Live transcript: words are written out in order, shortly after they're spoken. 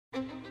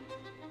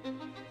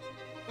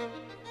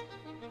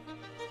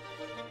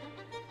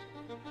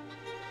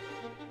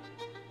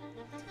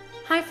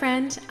Hi,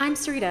 friend. I'm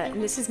Sarita,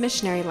 and this is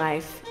Missionary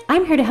Life.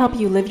 I'm here to help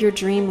you live your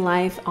dream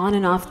life on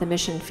and off the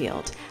mission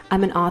field.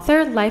 I'm an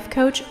author, life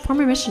coach,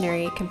 former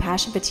missionary,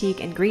 compassion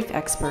fatigue, and grief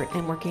expert,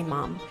 and working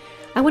mom.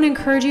 I want to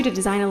encourage you to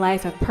design a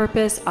life of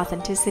purpose,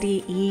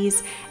 authenticity,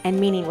 ease, and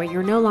meaning where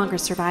you're no longer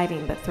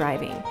surviving but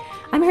thriving.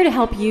 I'm here to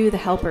help you, the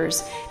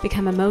helpers,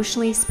 become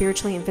emotionally,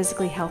 spiritually, and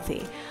physically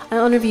healthy.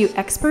 I'll interview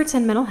experts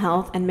in mental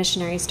health and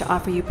missionaries to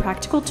offer you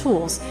practical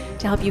tools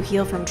to help you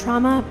heal from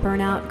trauma,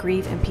 burnout,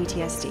 grief, and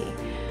PTSD.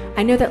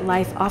 I know that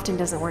life often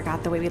doesn't work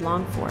out the way we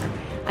long for.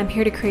 I'm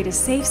here to create a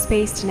safe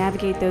space to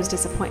navigate those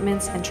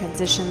disappointments and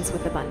transitions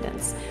with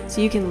abundance,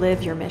 so you can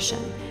live your mission.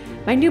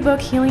 My new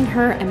book, Healing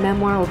Her, a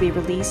memoir, will be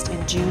released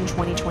in June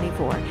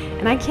 2024,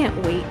 and I can't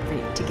wait for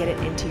you to get it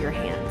into your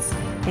hands.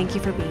 Thank you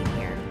for being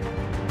here.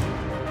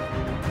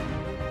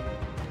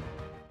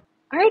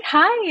 All right,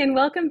 hi, and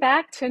welcome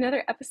back to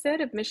another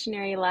episode of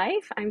Missionary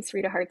Life. I'm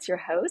Sarita Hartz, your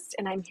host,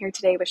 and I'm here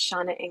today with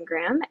Shonna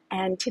Ingram.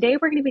 And today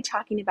we're going to be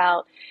talking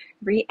about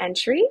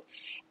re-entry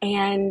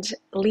and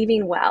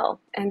leaving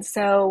well. And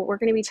so we're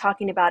going to be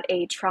talking about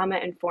a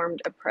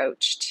trauma-informed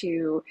approach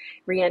to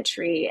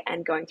re-entry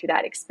and going through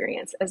that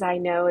experience, as I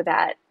know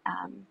that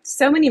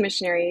so many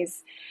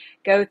missionaries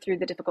go through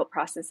the difficult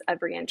process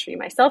of re-entry,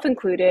 myself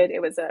included.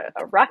 It was a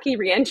rocky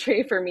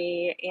re-entry for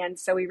me, and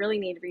so we really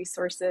need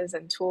resources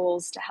and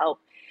tools to help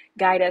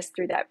guide us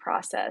through that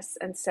process.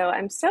 And so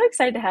I'm so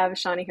excited to have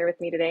Shonna here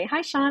with me today. Hi,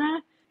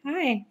 Shonna.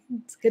 Hi,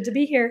 it's good to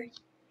be here.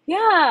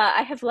 Yeah,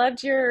 I have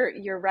loved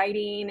your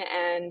writing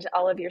and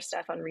all of your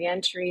stuff on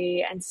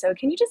reentry. And so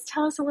can you just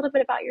tell us a little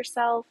bit about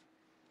yourself?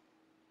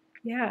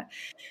 Yeah,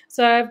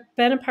 so I've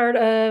been a part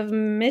of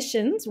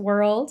missions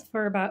world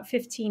for about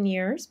 15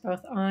 years,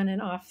 both on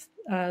and off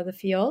the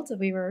field.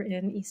 We were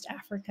in East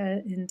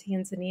Africa, in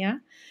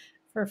Tanzania,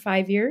 for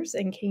 5 years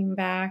and came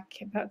back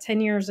about 10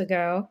 years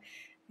ago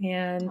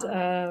and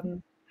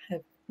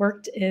have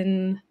worked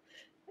in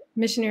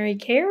missionary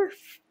care,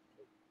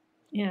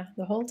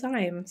 the whole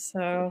time.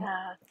 So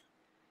Yeah,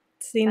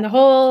 seen the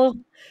whole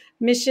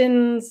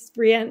missions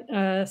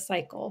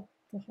cycle,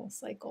 the whole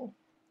cycle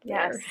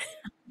yes, there.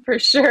 for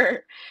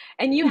sure.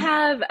 And you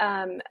have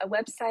a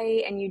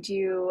website and you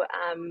do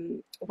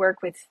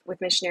work with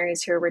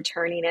missionaries who are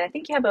returning. And I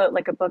think you have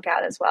a book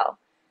out as well.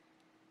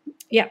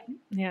 Yeah.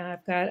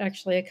 I've got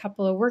actually a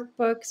couple of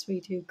workbooks. We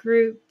do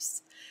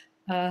groups.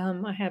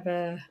 I have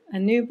a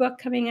new book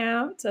coming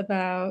out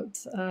about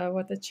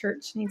what the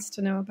church needs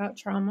to know about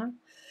trauma.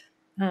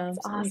 That's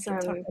So we can talk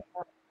awesome.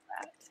 about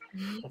that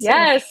too.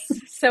 Yes,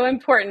 so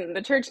important.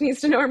 The church needs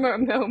to know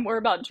more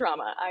about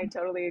trauma. I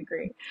totally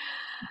agree.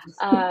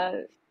 Uh,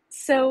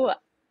 so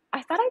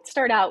I thought I'd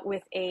start out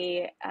with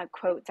a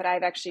quote that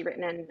I've actually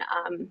written in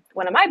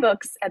one of my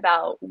books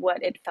about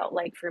what it felt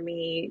like for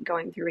me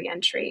going through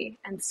reentry.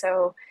 And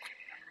so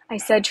I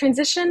said,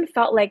 transition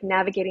felt like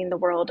navigating the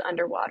world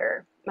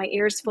underwater. My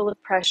ears full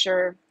of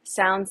pressure,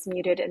 sounds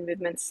muted and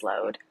movements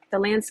slowed. The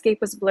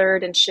landscape was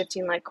blurred and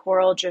shifting like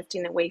coral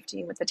drifting and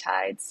wafting with the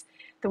tides.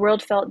 The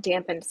world felt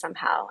dampened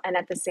somehow and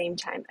at the same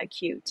time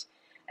acute.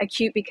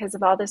 Acute because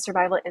of all the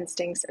survival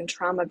instincts and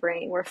trauma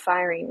brain were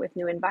firing with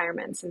new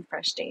environments and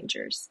fresh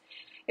dangers.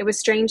 It was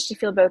strange to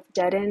feel both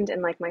deadened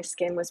and like my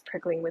skin was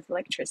prickling with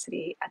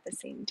electricity at the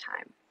same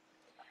time.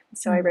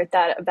 So I wrote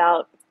that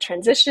about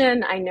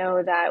transition. I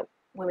know that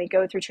when we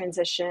go through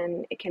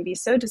transition, it can be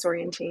so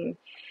disorienting.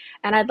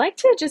 And I'd like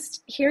to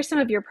just hear some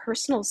of your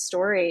personal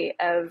story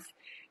of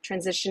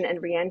transition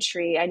and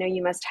reentry. I know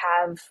you must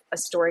have a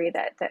story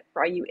that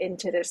brought you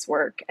into this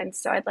work. And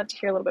so I'd love to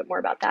hear a little bit more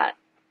about that.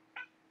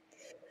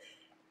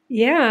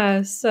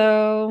 Yeah,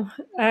 so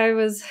I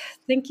was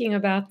thinking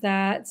about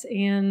that,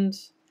 and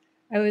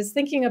I was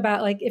thinking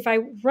about, like, if I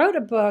wrote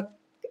a book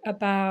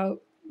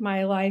about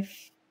my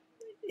life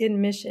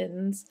in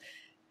missions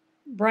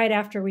right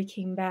after we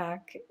came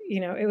back,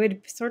 it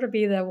would sort of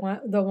be the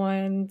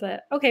one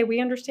that, okay, we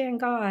understand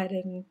God,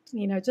 and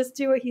just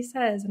do what he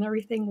says and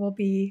everything will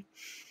be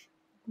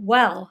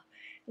well.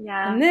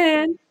 Yeah. And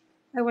then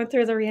I went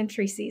through the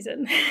reentry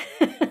season.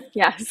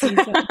 Yes.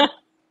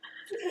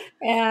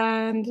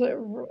 And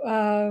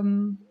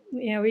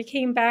we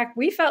came back.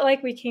 We felt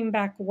like we came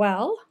back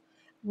well.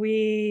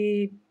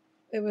 It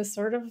was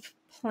sort of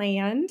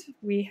planned.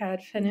 We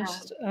had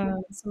finished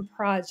some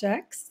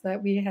projects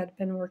that we had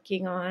been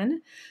working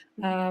on.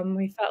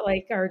 We felt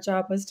like our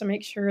job was to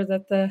make sure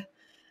that the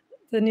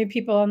new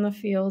people on the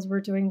field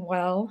were doing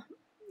well.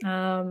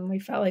 We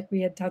felt like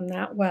we had done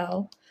that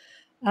well.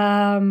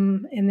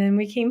 And then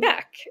we came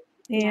back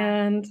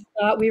and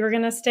thought we were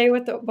going to stay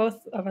with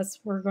both of us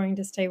were going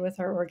to stay with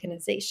our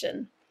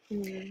organization.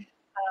 Mm.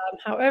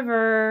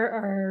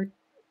 However,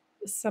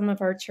 some of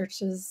our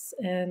churches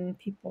and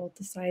people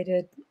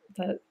decided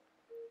that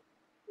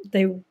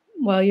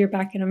you're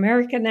back in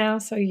America now,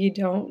 so you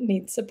don't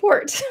need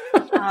support.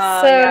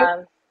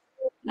 Yeah.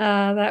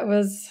 That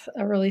was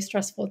a really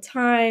stressful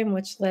time,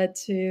 which led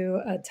to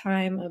a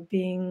time of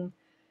being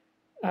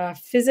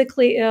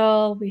physically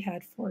ill. We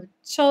had 4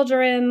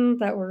 children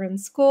that were in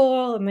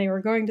school, and they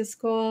were going to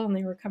school, and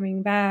they were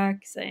coming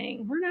back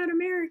saying, "We're not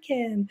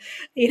American,"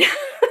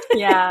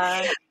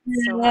 Yeah.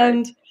 So hard.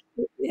 And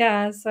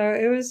yeah, so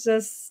it was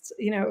just,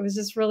 it was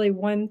just really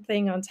one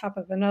thing on top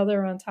of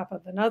another on top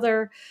of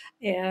another.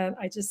 And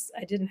I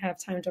didn't have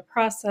time to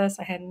process.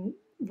 I hadn't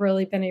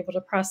really been able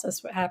to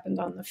process what happened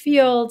on the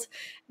field.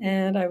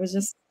 And I was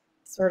just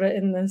sort of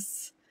in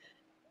this,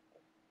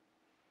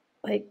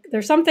 like,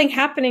 there's something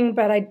happening,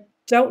 but I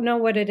don't know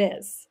what it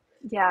is.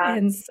 Yeah.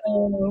 And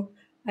so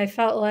I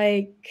felt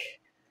like,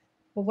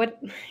 well,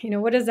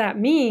 what does that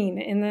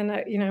mean? And then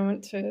I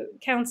went to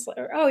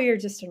counselor. Oh, you're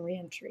just in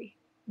reentry.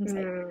 I was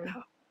like, Mm.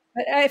 oh.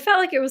 But I felt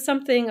like it was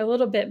something a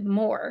little bit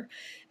more,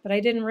 but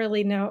I didn't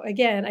really know.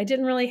 Again, I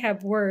didn't really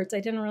have words. I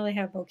didn't really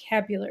have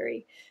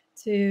vocabulary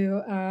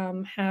to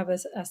have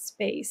a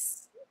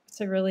space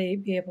to really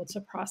be able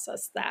to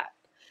process that.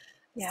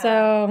 Yeah.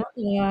 So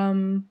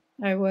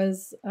I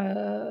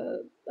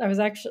was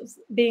actually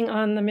being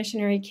on the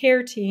missionary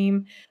care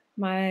team.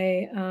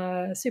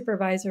 My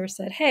supervisor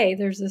said, "Hey,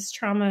 there's this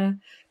trauma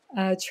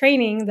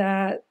training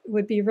that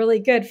would be really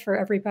good for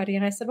everybody."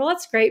 And I said, "Well,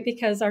 that's great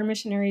because our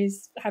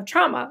missionaries have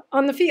trauma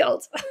on the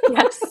field."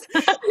 Yes.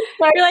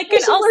 But You're like,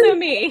 and also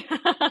me.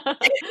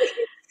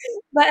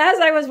 but as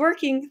I was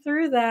working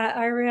through that,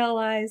 I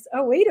realized,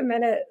 oh, wait a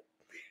minute,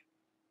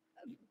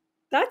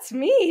 that's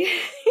me.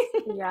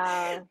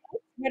 Yeah.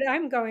 What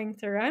I'm going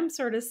through. I'm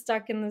sort of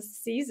stuck in this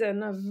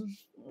season of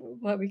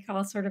what we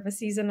call sort of a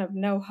season of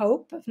no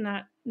hope, of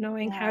not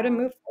knowing how to Yeah.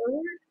 move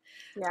forward.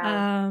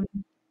 Yeah. Um,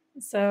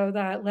 so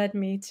that led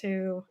me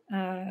to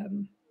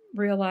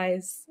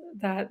realize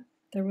that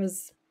there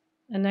was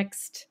a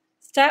next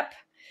step,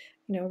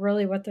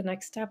 really what the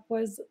next step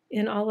was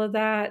in all of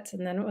that.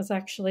 And then it was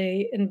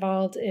actually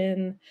involved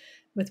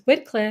with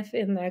Whitcliffe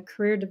in the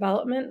career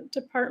development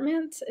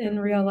department, and Hmm.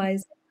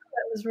 realized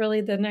that was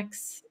really the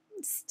next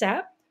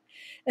step.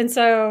 And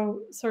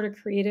so sort of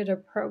created a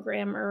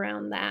program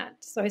around that.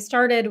 So I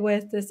started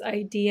with this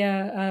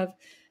idea of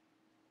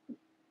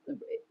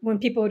when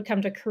people would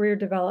come to career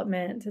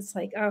development, it's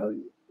like, oh,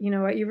 you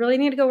know what, you really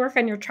need to go work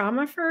on your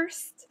trauma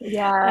first.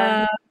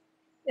 Yeah. Uh,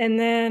 and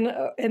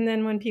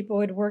then when people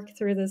would work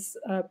through this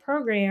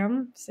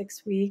program,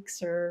 6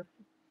 weeks or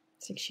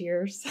 6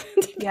 years,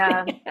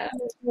 Yeah. depending on how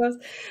it was,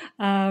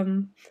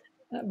 um,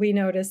 we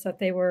noticed that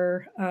they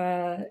were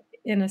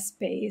in a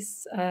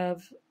space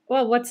of,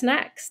 well, what's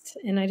next?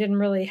 And I didn't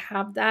really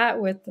have that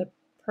with the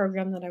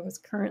program that I was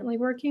currently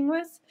working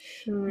with.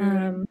 Mm.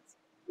 Um,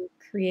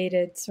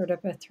 Created sort of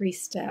a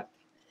 3-step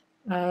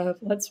of,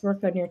 let's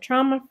work on your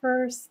trauma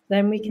first,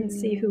 then we can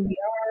see who Mm. we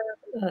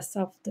are,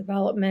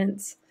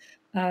 self-development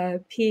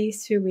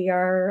piece, who we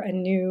are,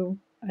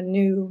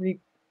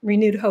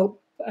 renewed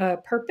hope,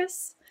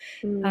 purpose,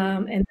 Mm.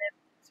 and then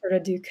sort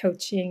of do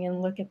coaching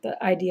and look at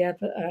the idea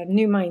of a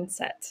new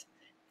mindset.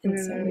 And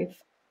so Mm.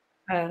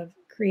 we've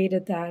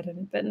created that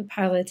and been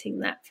piloting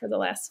that for the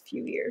last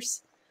few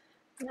years.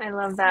 I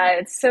love that.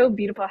 It's so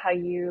beautiful how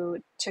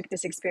you took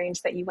this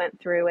experience that you went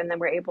through and then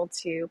were able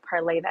to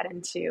parlay that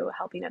into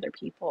helping other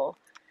people.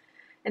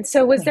 And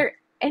so, was Yeah. there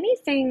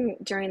anything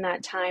during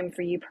that time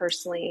for you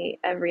personally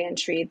of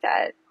reentry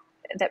that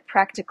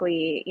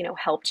practically,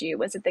 helped you?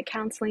 Was it the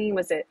counseling?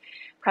 Was it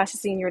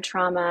processing your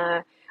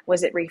trauma?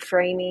 Was it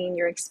reframing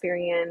your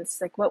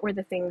experience? Like, what were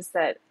the things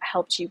that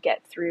helped you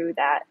get through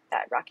that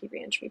rocky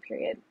reentry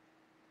period?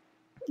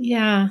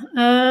 Yeah.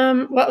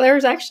 Well, there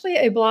was actually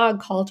a blog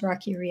called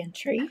Rocky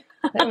Reentry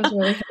that was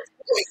really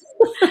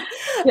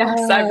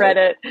Yes, I've uh, read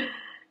it.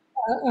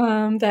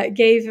 that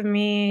gave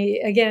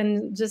me,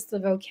 again, just the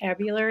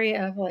vocabulary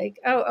of like,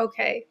 oh,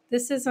 okay,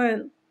 this is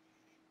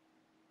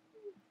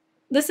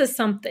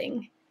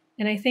something.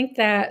 And I think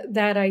that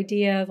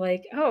idea of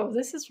like, oh,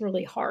 this is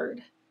really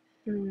hard,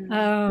 Mm.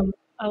 um,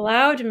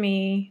 allowed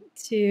me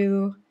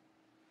to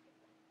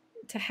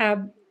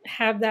have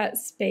that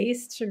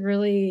space to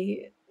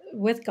really,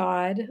 with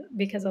God,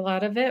 because a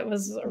lot of it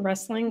was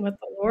wrestling with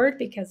the Lord,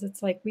 because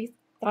it's like we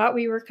thought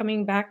we were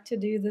coming back to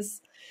do this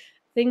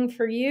thing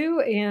for you,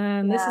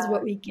 and this is Yeah,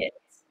 what we get.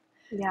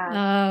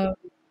 yeah,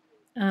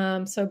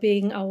 Um, so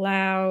being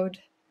allowed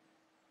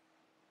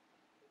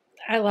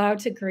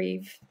to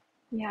grieve,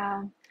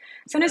 yeah.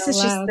 Sometimes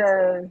it's just allowed.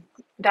 the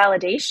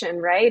validation,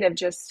 right? Of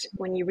just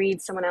when you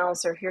read someone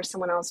else or hear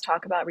someone else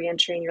talk about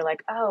reentry, and you're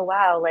like, oh,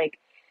 wow, like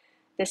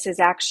this is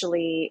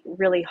actually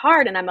really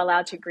hard, and I'm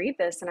allowed to grieve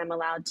this, and I'm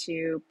allowed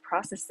to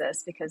process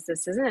this because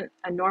this isn't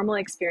a normal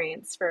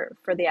experience for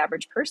the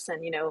average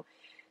person.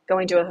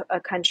 Going to a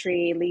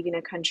country, leaving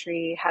a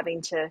country,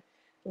 having to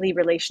leave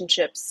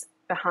relationships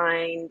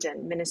behind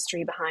and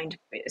ministry behind,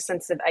 a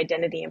sense of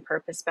identity and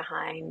purpose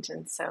behind.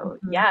 And so,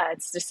 Mhm, yeah,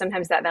 it's just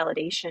sometimes that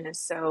validation is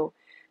so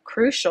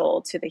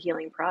crucial to the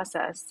healing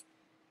process.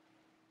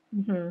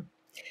 mhm.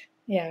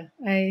 Yeah,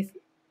 I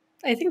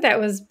think that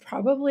was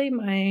probably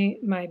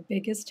my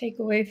biggest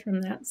takeaway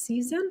from that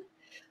season.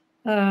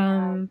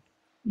 Yeah. Um,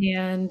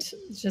 and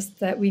just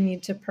that we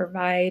need to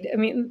provide. I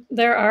mean,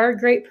 there are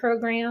great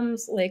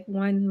programs like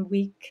 1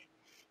 week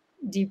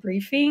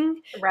debriefing,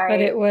 but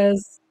Right. it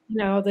was,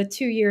 the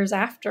 2 years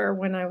after,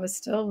 when I was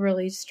still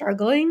really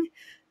struggling,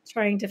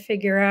 trying to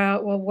figure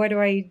out, well, what do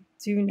I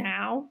do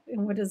now,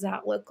 and what does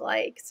that look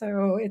like?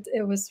 So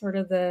it was sort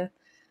of the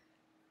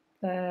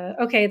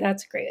okay,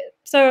 that's great.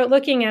 So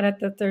looking at it,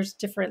 that there's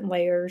different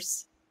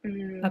layers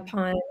Mm,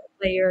 upon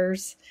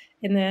layers,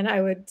 and then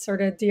I would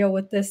sort of deal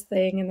with this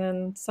thing, and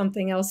then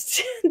something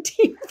else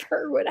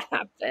deeper would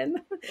happen,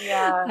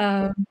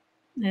 yeah. um,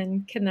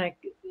 and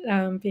connect,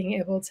 being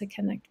able to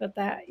connect with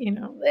that,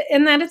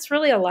 and that it's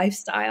really a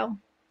lifestyle.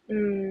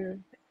 Mm,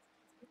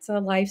 It's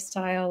a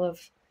lifestyle of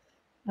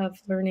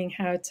learning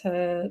how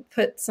to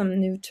put some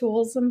new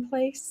tools in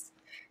place,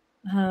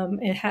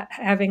 and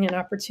having an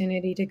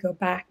opportunity to go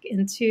back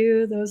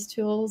into those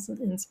tools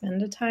and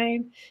spend a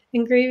time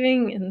in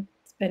grieving and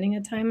spending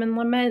a time in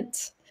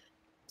lament,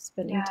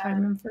 spending yeah.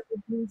 time in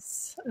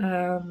forgiveness.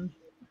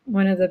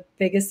 One of the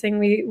biggest thing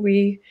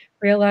we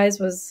realized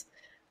was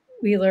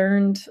we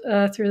learned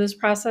through this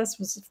process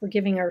was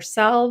forgiving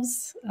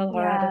ourselves, a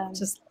lot of Yeah.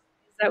 just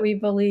that we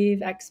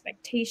believe,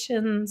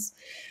 expectations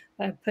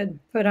that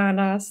put on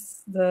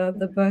us.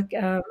 The book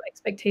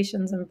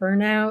Expectations and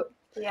Burnout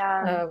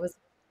Yeah. was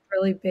a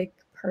really big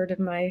part of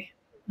my,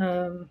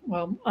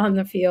 well, on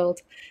the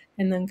field,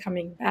 and then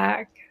coming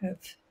back of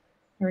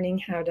learning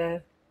how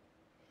to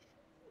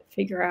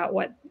figure out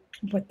what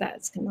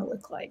that's going to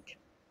look like.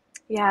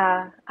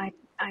 Yeah. I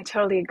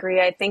totally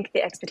agree. I think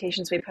the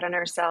expectations we put on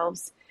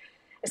ourselves,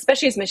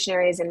 especially as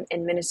missionaries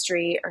in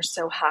ministry, are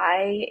so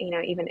high.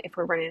 Even if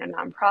we're running a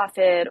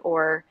nonprofit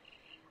or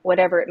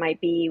whatever it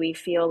might be, we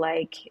feel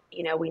like,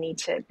 we need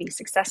to be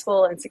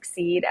successful and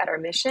succeed at our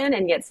mission.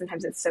 And yet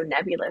sometimes it's so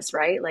nebulous,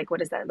 right? Like, what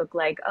does that look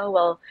like? Oh,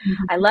 well,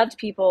 I loved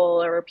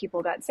people, or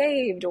people got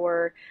saved,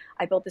 or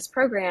I built this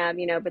program,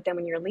 but then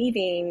when you're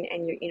leaving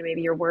and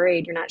maybe you're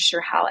worried, you're not sure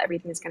how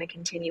everything's going to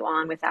continue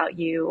on without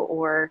you.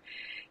 Or,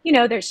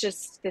 there's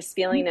just this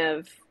feeling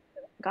of,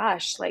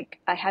 gosh, like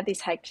I had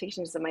these high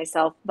expectations of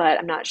myself, but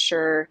I'm not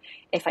sure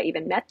if I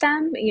even met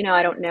them.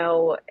 I don't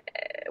know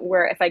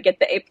where if I get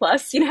the A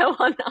plus,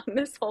 on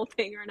this whole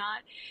thing or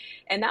not.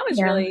 And that was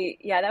Yeah. really,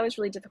 yeah, that was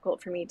really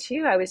difficult for me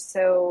too. I was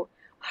so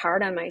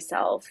hard on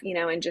myself,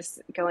 and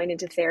just going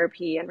into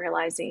therapy and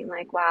realizing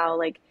like, wow,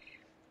 like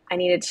I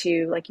needed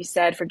to, like you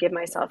said, forgive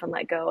myself and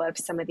let go of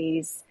some of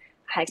these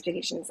high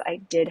expectations I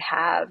did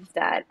have,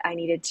 that I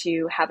needed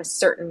to have a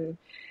certain,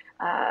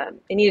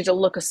 it needed to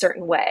look a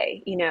certain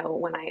way,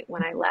 when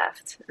I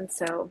left. And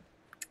so,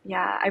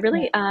 yeah, I Yeah.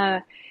 really,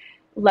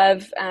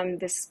 love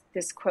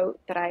this quote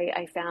that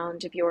I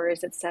found of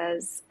yours. It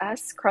says,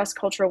 "Us cross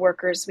cultural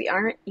workers, we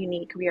aren't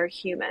unique. We are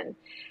human,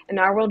 and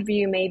our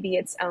worldview may be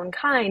its own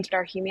kind, but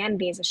our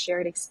humanity is a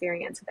shared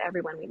experience with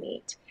everyone we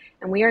meet.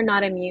 And we are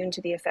not immune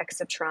to the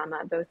effects of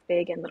trauma, both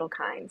big and little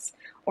kinds,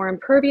 or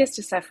impervious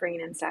to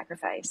suffering and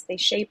sacrifice. They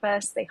shape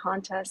us, they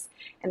haunt us,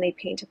 and they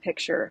paint a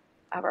picture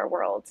of our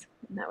world."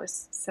 And that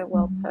was so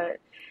well Mhm.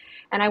 put.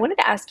 And I wanted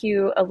to ask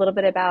you a little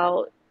bit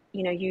about,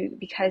 you,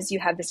 because you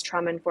have this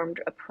trauma informed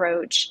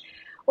approach,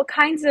 what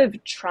kinds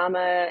of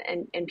trauma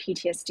and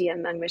PTSD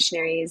among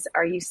missionaries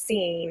are you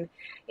seeing,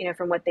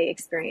 from what they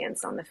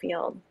experience on the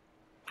field?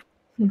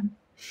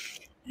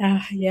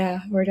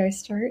 Yeah, where do I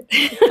start?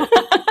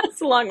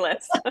 It's a long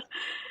list.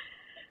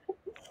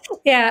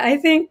 Yeah, I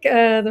think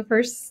the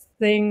first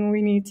thing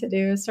we need to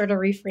do is sort of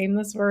reframe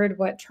this word,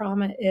 what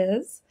trauma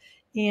is.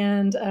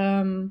 And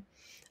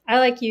I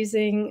like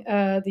using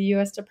the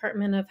U.S.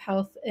 Department of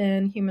Health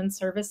and Human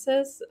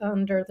Services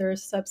under their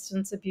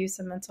Substance Abuse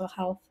and Mental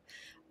Health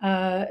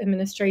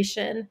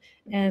Administration.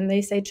 And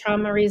they say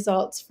trauma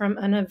results from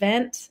an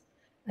event,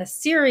 a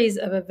series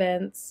of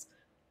events,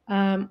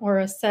 or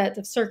a set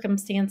of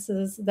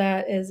circumstances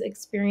that is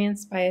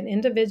experienced by an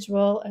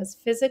individual as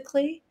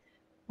physically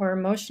or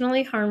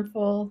emotionally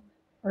harmful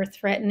or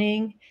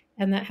threatening,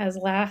 and that has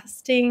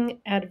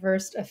lasting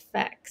adverse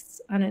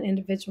effects on an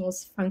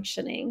individual's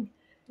functioning,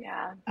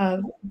 Yeah,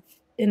 of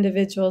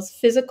individuals'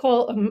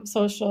 physical,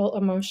 social,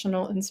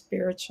 emotional, and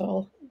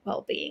spiritual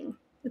well-being.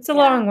 It's a yeah,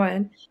 long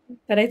one,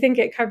 but I think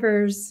it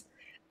covers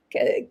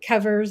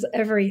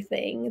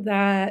everything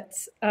that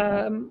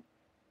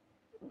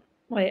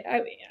like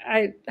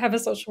I have a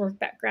social work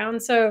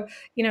background, so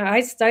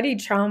I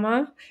studied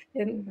trauma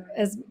in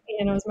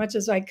hmm, as much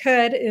as I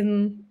could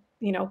in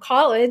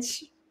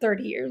college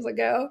 30 years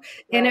ago,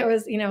 and it right,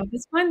 was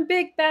this one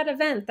big bad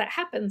event that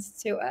happens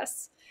to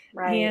us,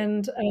 right,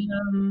 and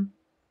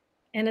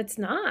it's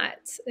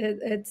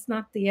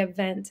not the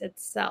event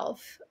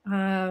itself,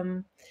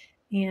 and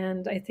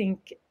I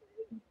think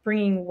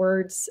bringing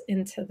words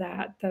into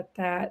that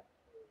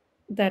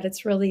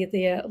it's really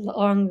the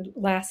long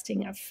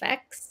lasting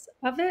effects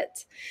of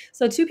it.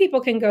 So two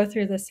people can go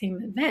through the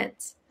same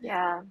event,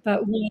 yeah,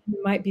 but one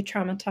might be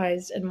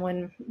traumatized and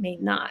one may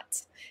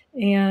not.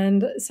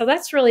 And so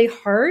that's really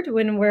hard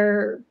when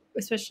we're,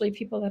 especially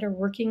people that are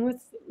working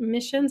with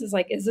missions, is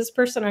like, is this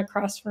person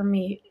across from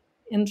me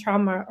in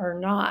trauma or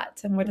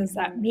not? And what does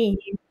that hmm,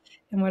 mean?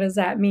 And what does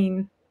that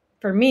mean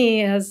for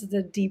me as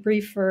the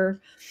debriefer,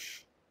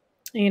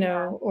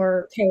 yeah,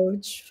 or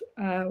coach?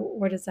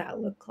 What does that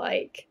look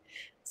like?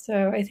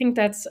 So I think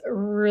that's a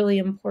really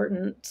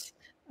important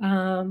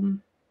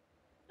um,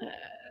 uh,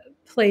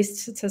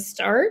 place to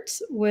start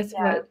with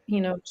Yeah.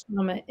 what,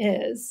 trauma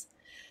is.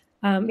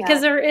 Because Yeah.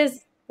 there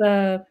is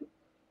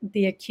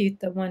the acute,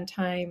 the one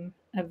time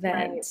Right.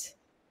 event.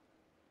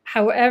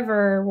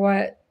 However,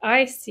 what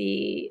I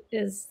see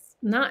is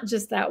not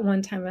just that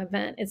one time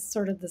event, it's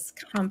sort of this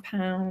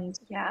compound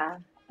Yeah.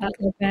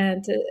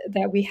 event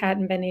that we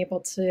hadn't been able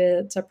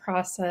to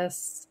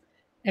process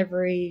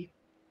every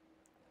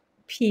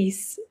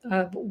piece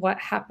of what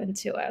happened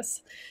to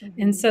us.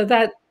 And Hmm. so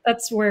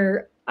that's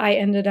where I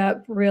ended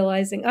up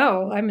realizing,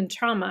 oh, I'm in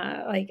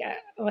trauma.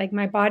 Like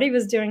my body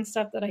was doing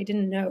stuff that I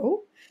didn't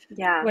know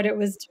Yeah. what it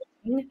was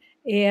doing.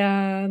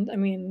 And I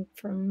mean,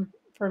 from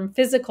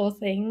physical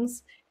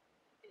things,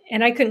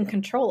 and I couldn't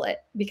control it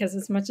because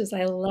as much as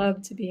I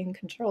love to be in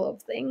control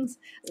of things,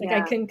 it's like I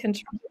Yeah. couldn't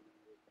control it.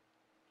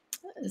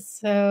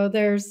 So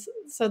there's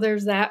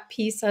that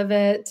piece of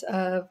it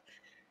of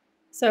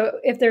so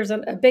if there's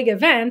a big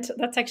event,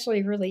 that's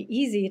actually really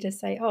easy to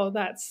say, oh,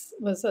 that's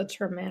was a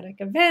traumatic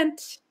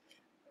event.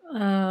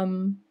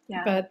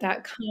 Yeah. But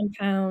that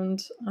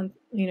compound on,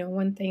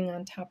 one thing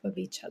on top of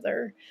each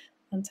other.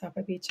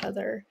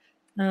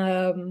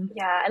 Um,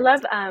 Yeah, I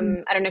love, I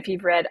don't know if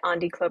you've read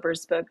Andy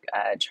Clover's book,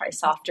 Try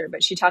Softer,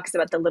 but she talks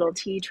about the little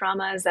T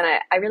traumas. And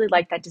I really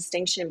like that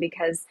distinction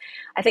because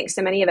I think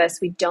so many of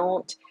us, we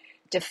don't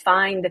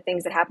define the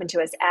things that happen to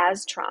us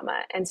as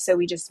trauma. And so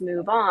we just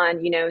move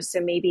on, so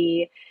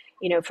maybe,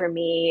 for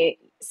me,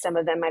 some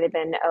of them might have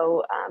been,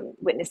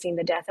 witnessing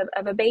the death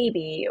of a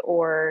baby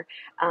or,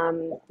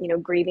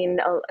 grieving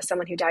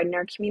someone who died in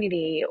our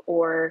community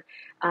or,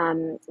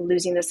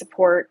 losing the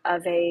support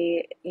of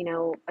a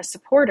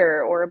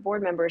supporter or a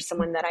board member,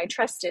 someone that I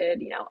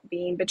trusted,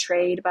 being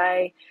betrayed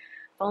by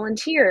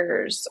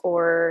volunteers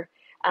or,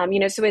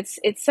 so it's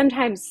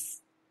sometimes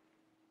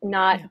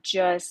not yeah.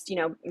 just,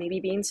 maybe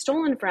being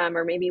stolen from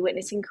or maybe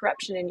witnessing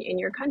corruption in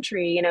your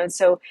country,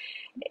 so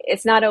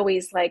it's not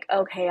always like,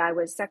 okay, I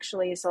was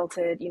sexually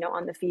assaulted,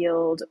 on the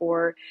field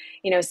or,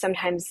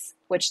 sometimes,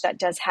 which that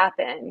does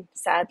happen,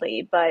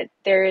 sadly, but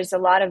there's a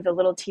lot of the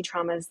little T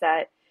traumas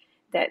that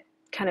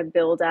kind of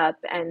build up.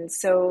 And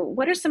so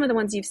what are some of the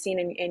ones you've seen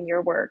in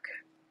your work?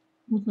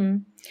 hmm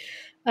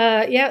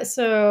yeah.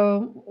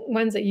 So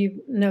ones that you've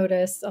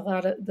noticed, a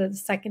lot of the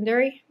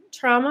secondary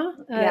trauma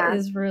Yeah.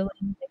 is really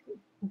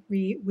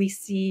we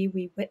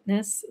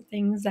witness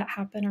things that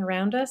happen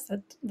around us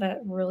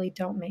that really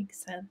don't make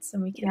sense,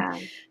 and we can Yeah.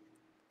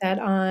 that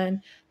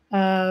on.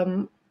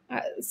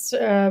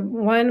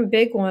 One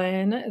big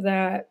one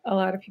that a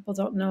lot of people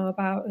don't know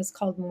about is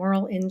called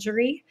moral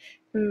injury.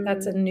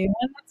 That's a Mm, new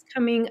one that's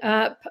coming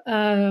up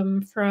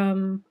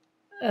from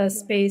a yeah.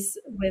 space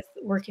with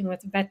working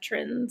with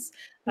veterans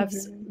of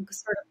Hmm.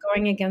 sort of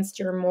going against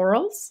your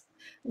morals,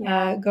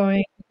 Yeah.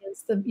 going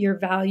against your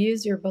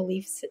values, your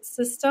belief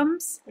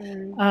systems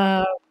Mm,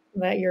 uh,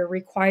 that you're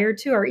required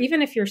to, or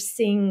even if you're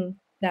seeing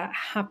that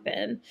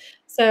happen.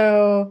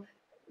 So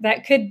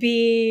that could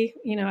be,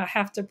 I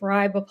have to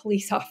bribe a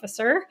police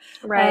officer.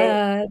 right.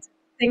 Uh,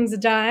 things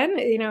done.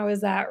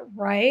 Is that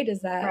right?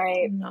 Is that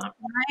Right. not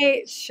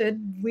right?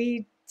 Should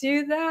we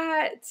do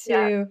that?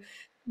 Yeah.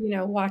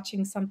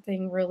 Watching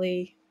something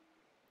really,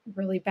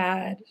 really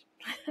bad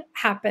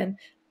happen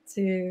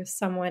to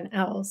someone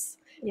else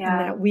and Yeah.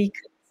 that we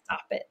could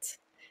stop it.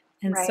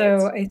 And Right.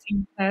 so I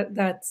think that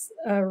that's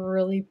a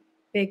really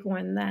big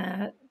one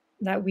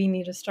that we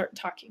need to start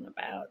talking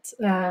about.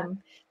 Yeah.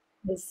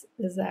 Is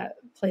that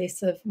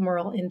place of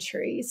moral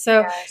entry.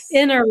 So Yes.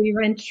 in our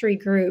reentry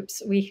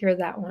groups, we hear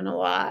that one a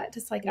lot.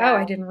 It's like, oh,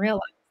 I Yeah. didn't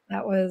realize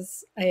that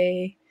was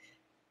a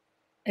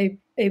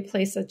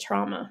place of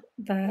trauma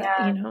that,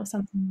 Yeah.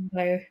 something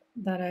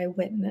that I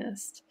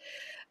witnessed.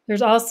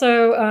 There's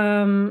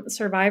also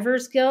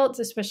survivor's guilt,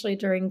 especially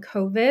during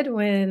COVID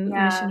when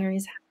Yeah.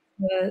 missionaries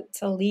had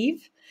to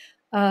leave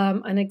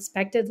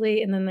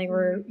unexpectedly, and then Mm, they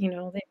were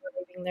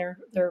leaving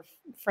their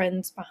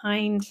friends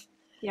behind,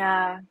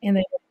 yeah. and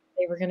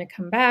they were going to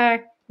come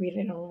back. We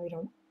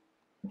don't,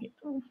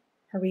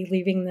 are we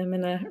leaving them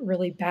in a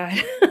really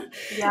bad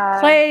Yeah.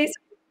 place?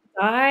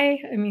 Die?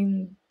 I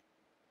mean,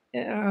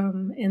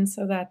 and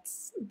so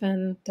that's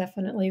been I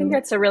definitely think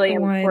that's a really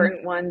one.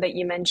 important one that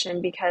you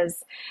mentioned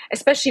because,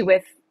 especially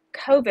with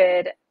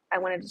COVID, I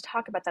wanted to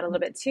talk about that a little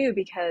bit too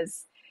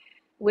because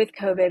with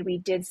COVID, we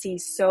did see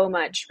so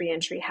much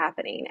reentry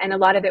happening. And a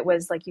lot of it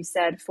was, like you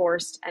said,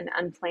 forced and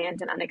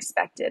unplanned and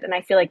unexpected. And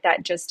I feel like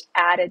that just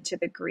added to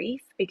the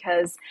grief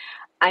because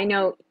I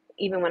know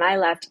even when I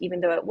left,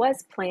 even though it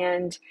was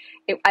planned,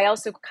 I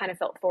also kind of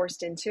felt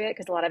forced into it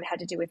because a lot of it had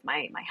to do with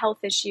my health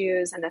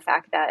issues and the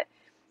fact that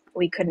Mhm.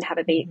 we couldn't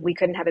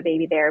have a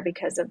baby there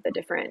because of the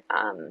different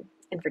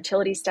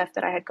infertility stuff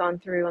that I had gone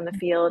through on the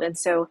field. And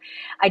so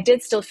I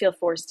did still feel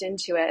forced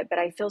into it, but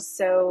I feel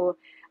so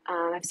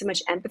I have so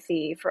much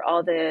empathy for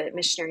all the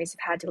missionaries who've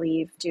had to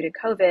leave due to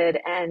COVID.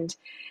 And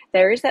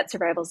there is that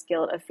survival's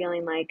guilt of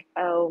feeling like,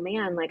 oh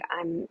man, like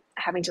I'm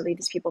having to leave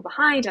these people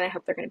behind and I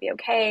hope they're going to be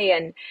okay.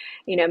 And,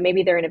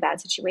 maybe they're in a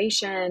bad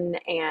situation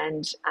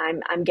and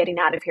I'm getting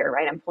out of here,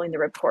 right? I'm pulling the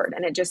ripcord.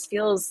 And it just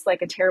feels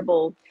like a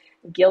terrible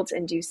guilt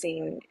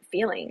inducing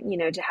feeling,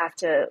 to have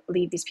to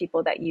leave these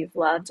people that you've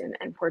loved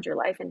and poured your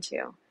life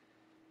into.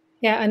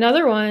 Yeah,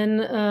 another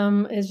one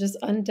is just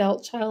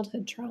undealt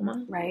childhood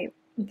trauma Right.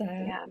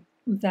 that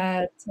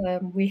Yeah.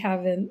 we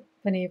haven't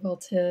been able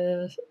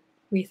to.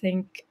 We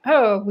think,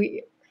 oh,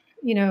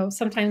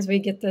 sometimes we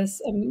get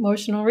this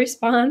emotional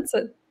response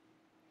at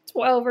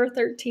 12 or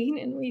 13,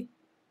 and we,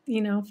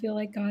 feel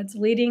like God's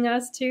leading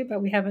us to,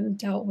 but we haven't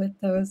dealt with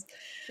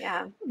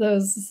Yeah.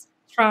 those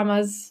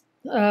traumas,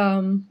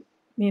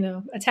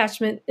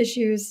 attachment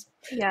issues.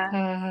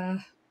 Yeah.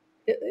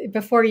 Uh,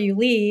 before you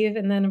leave,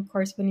 and then of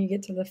course when you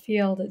get to the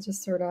field, it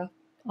just sort of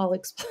all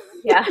explodes.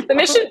 Yeah. The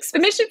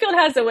mission field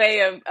has a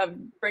way of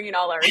bringing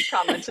all our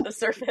trauma to the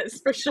surface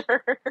for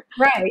sure.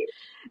 Right,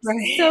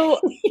 right. So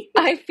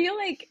I feel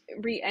like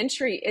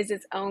reentry is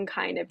its own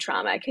kind of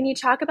trauma. Can you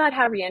talk about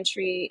how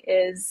reentry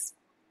is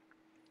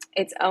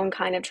its own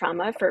kind of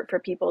trauma for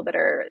people that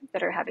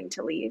are having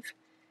to leave?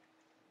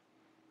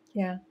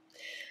 Yeah,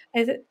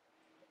 I, th-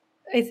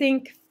 I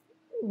think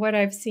what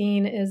I've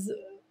seen is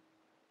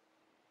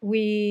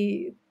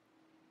we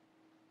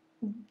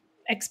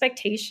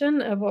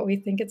expectation of what we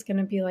think it's going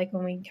to be like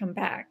when we come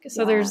back.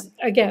 So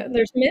Yeah.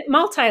 there's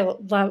multi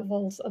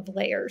levels of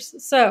layers.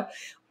 So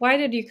why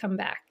did you come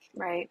back?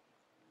 Right.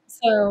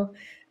 So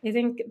I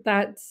think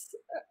that's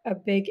a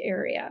big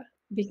area,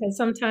 because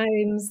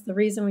sometimes the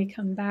reason we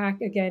come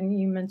back, again,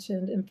 you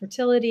mentioned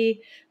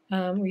infertility.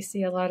 We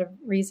see a lot of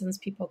reasons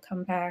people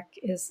come back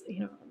is,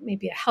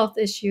 maybe a health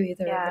issue,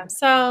 either Yeah.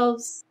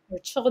 themselves, their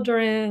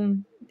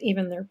children,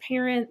 even their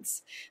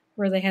parents,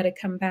 where they had to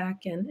come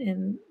back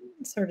and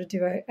sort of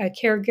do a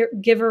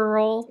caregiver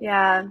role.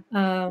 Yeah.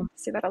 Um,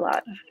 See that a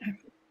lot.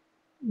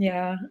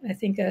 yeah, I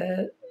think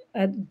a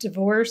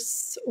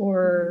divorce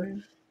or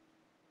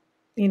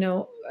Hmm.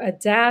 a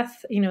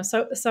death,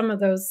 so some of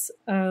those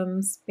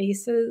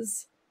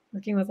spaces,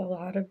 working with a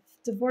lot of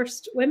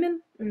divorced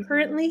women Hmm.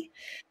 currently,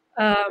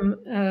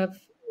 of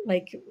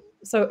like,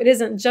 so it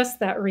isn't just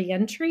that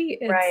reentry,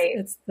 Right.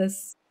 it's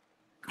this,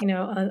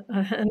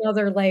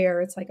 another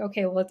layer. It's like,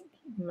 okay, well,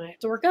 we might have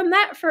to work on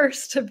that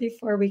first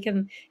before we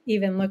can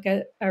even look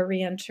at a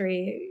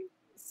reentry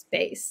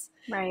space.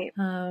 Right.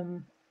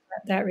 Um,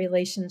 that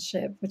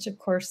relationship, which of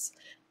course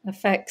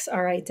affects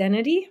our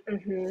identity,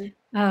 Hmm.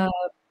 uh,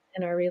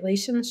 and our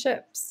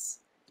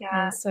relationships.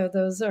 Yeah. And so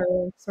those are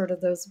sort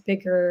of those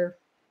bigger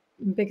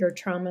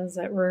traumas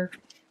that we're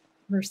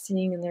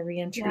seeing in the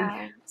reentry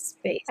Yeah.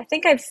 space. I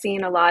think I've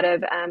seen a lot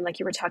of, like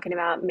you were talking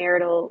about,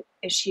 marital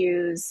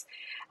issues,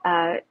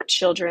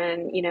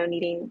 children,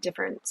 needing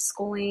different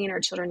schooling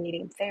or children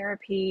needing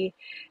therapy.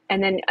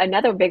 And then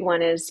another big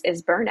one is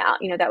burnout.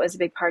 That was a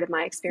big part of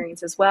my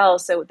experience as well.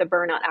 So the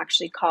burnout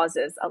actually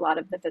causes a lot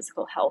of the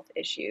physical health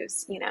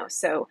issues,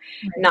 so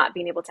Right. not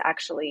being able to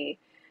actually,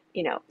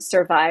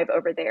 survive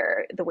over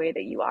there the way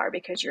that you are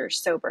because you're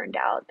so burned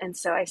out. And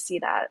so I see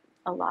that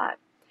a lot.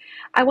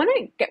 I want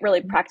to get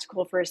really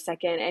practical for a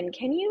second. And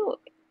can you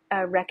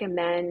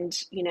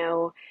recommend,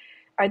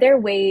 are there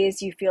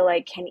ways you feel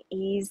like can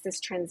ease this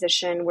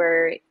transition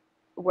where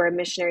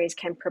missionaries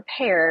can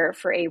prepare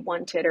for a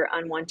wanted or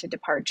unwanted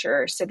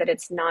departure so that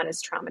it's not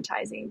as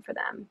traumatizing for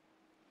them?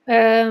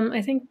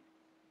 I think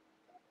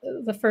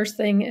the first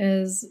thing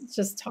is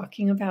just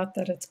talking about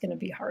that it's going to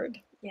be hard.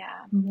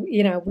 Yeah.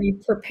 We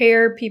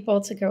prepare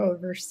people to go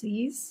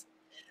overseas,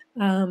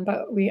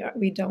 but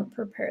we don't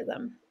prepare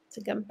them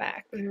to come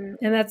back, Mm,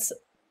 and that's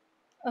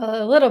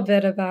a little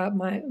bit about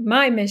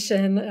my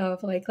mission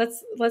of like,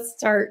 let's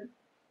start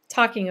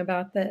talking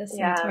about this and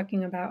yeah.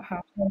 talking about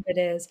how hard it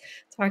is,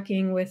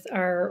 talking with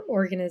our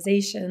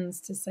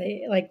organizations to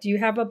say, like, do you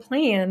have a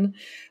plan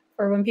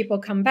for when people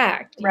come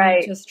back? Do you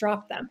Right. just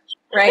drop them?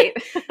 Right.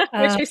 Which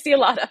uh, we see a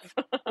lot of.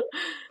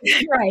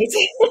 right.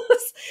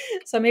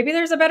 So maybe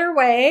there's a better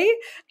way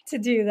to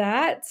do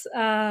that.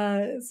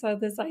 So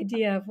this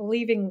idea of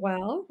leaving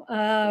well,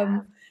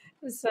 Yeah.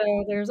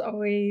 so there's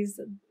always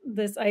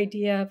this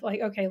idea of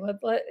like, okay,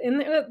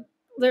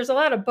 there's a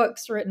lot of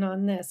books written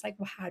on this, like,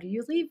 well, how do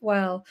you leave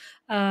well?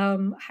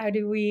 How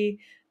do we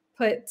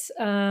put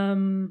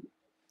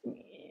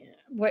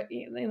what?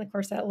 And of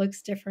course, that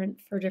looks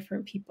different for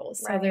different people.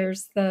 So Right.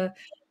 there's the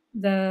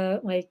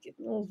like,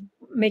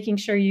 making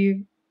sure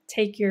you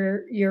take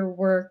your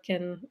work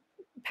and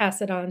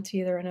pass it on to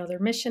either another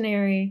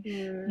missionary,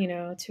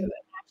 Mm, to a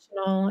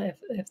national,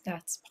 if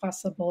that's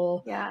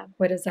possible. yeah.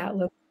 What does that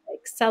look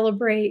like?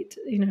 Celebrating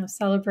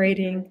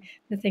Hmm.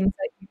 the things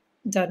that you've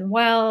done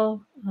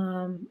well,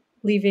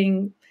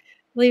 leaving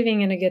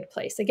in a good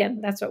place. Again,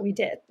 that's what we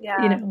did.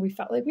 Yeah. We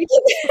felt like we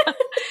did.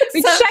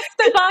 We So checked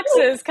the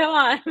boxes. Come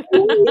on.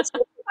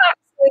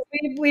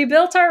 we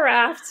built our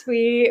rafts.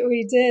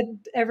 We did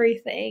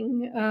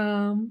everything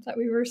that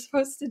we were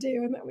supposed to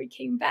do, and then we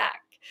came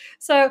back.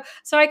 So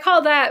I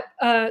call that,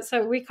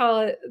 so we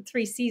call it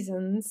 3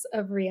 seasons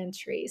of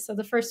reentry. So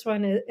the first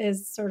one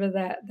is sort of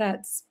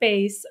that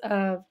space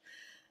of,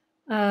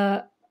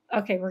 uh,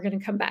 okay, we're going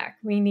to come back.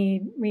 We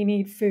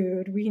need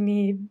food. We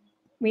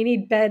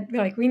need bed.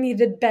 Like we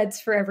needed beds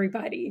for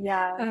everybody.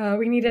 Yeah.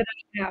 We needed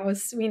a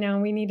house. We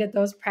needed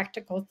those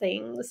practical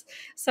things.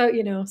 So,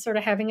 sort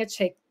of having a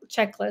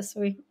checklist.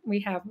 We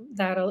have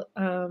that,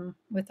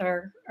 with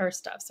our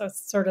stuff. So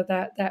it's sort of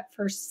that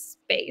first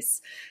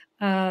space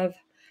of,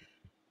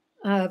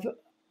 of,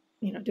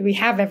 do we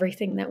have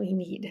everything that we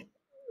need?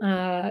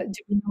 Do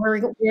we know where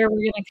we're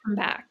going to come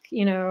back?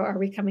 Are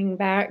we coming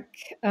back,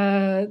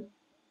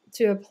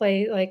 to a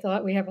place like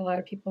we have a lot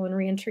of people in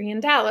reentry in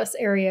Dallas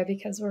area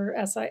because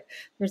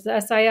there's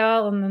the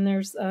SIL and then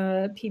there's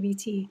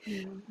PBT.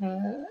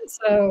 Mm.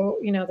 So,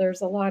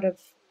 there's a lot of,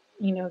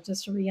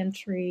 just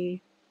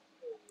reentry,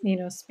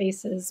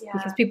 spaces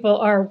because Yeah. people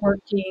are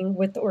working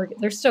with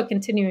they're still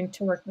continuing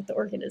to work with the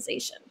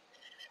organization.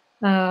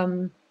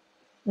 Um,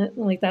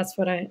 like that's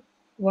what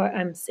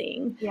I'm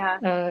seeing. Yeah.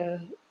 Uh,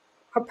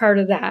 Part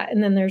of that.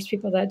 And then there's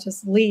people that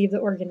just leave the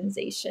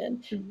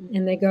organization Mhm.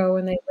 and they go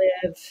and they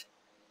live,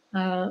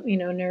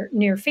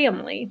 near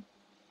family,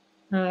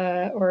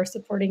 or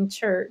supporting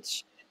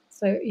church.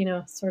 So,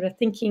 sort of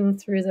thinking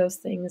through those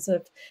things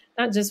of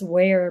not just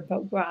where,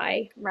 but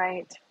why,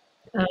 Right.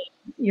 um,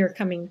 you're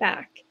coming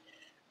back.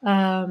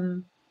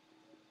 Um,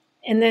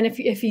 and then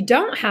if you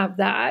don't have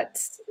that,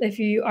 if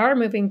you are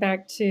moving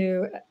back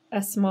to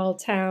a small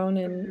town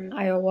in Mhm.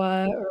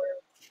 Iowa or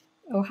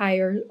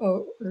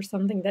Ohio or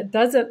something that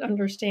doesn't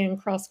understand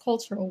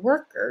cross-cultural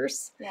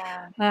workers,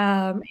 Yeah.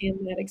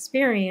 in that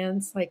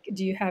experience, like,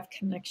 do you have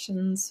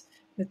connections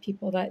with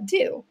people that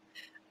do?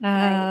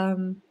 Right.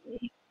 Um,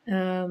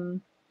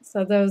 um,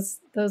 so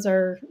those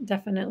are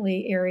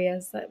definitely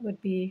areas that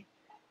would be,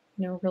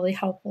 really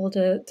helpful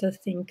to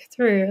think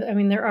through. I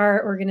mean, there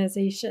are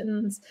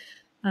organizations,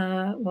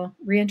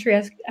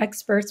 reentry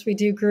experts. We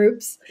do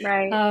groups.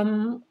 Right.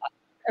 Um,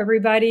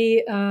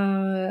 Everybody,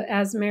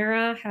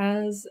 Asmara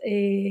has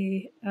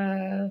a,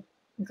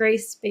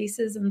 grace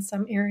spaces in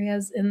some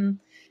areas in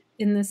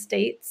the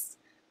states,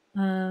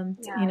 Yeah.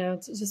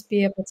 to just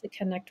be able to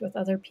connect with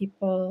other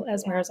people. Yeah.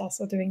 Asmara is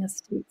also doing a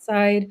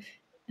stateside,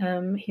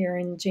 here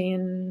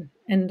in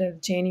end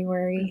of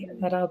January,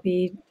 Mhm. that I'll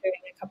be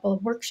doing a couple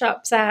of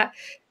workshops at,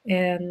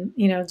 and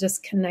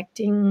just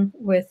connecting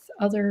with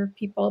other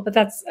people. But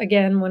that's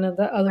again one of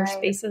the other Right.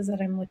 spaces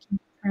that I'm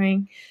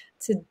trying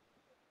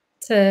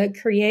to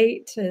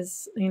create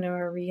is,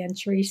 a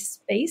reentry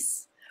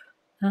space,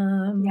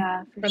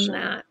 Yeah, for from sure.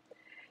 that.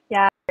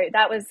 Yeah,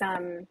 that was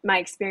my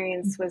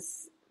experience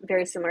was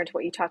very similar to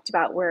what you talked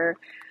about, where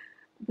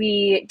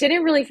we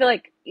didn't really feel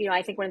like,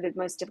 I think one of the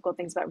most difficult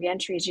things about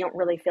reentry is you don't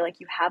really feel like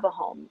you have a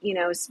home,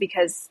 it's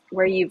because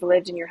where you've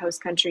lived in your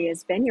host country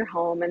has been your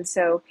home. And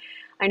so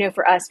I know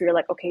for us, we were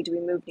like, okay, do we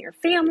move near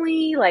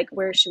family? Like,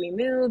 where should we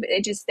move?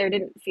 There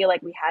didn't feel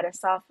like we had a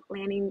soft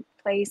landing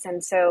place.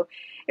 And so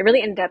it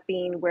really ended up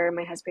being where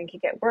my husband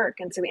could get work.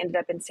 And so we ended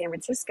up in San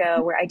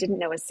Francisco, where I didn't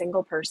know a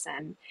single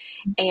person.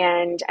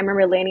 And I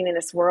remember landing in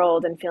this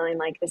world and feeling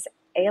like this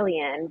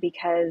alien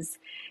because,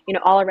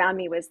 all around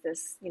me was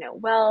this,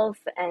 wealth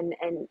and,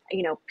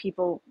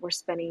 people were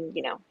spending,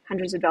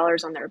 hundreds of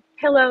dollars on their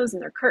pillows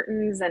and their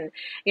curtains. And,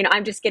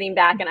 I'm just getting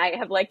back and I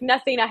have like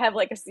nothing. I have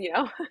like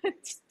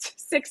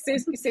six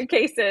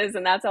suitcases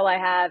and that's all I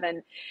have.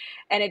 And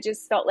it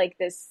just felt like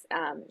this,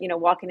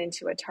 walking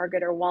into a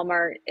Target or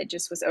Walmart, it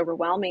just was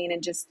overwhelming,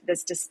 and just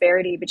this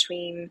disparity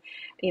between,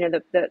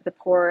 the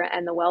poor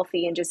and the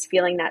wealthy, and just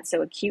feeling that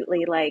so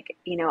acutely. Like,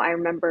 I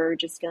remember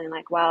just feeling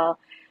like, wow,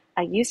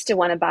 I used to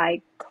want to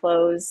buy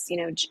clothes,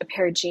 a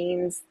pair of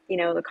jeans,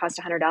 that cost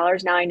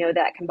 $100. Now I know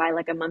that can buy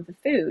like a month of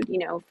food,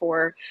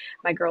 for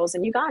my girls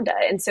in Uganda.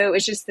 And so it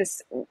was just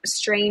this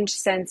strange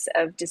sense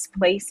of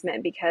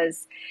displacement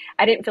because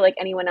I didn't feel like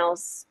anyone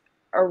else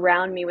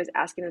around me was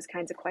asking those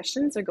kinds of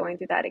questions or going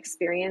through that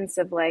experience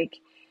of like,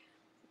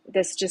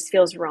 this just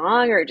feels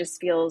wrong, or it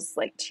just feels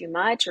like too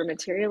much, or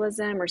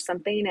materialism or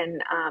something.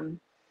 And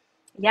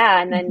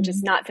yeah, and then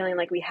just Mhm. not feeling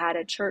like we had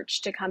a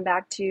church to come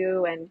back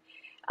to, and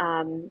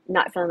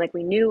not feeling like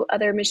we knew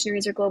other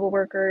missionaries or global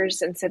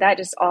workers. And so that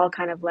just all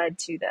kind of led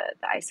to the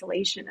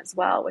isolation as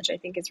well, which I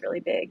think is really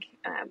big,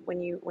 when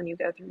you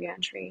go through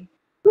reentry.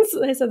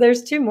 So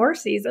there's 2 more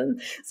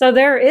seasons. So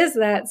there is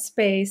that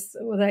space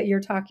that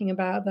you're talking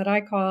about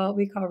that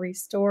we call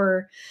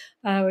restore,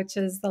 which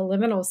is the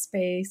liminal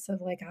space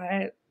of like,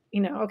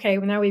 okay,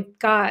 well, now we've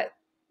got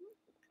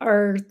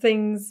our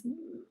things,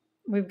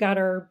 we've got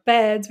our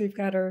beds, we've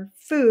got our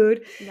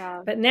food,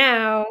 Yeah. but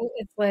now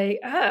it's like,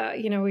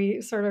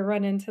 we sort of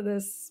run into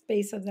this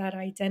space of that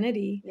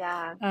identity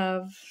Yeah.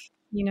 of,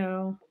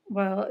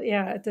 well,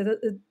 yeah,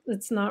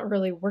 it's not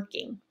really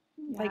working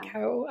like Yeah.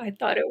 how I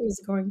thought it was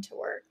going to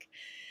work.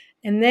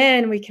 And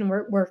then we can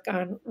work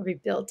on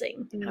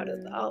rebuilding out of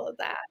Mm. all of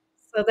that.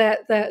 So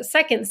that the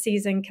second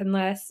season can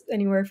last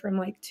anywhere from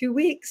like 2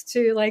 weeks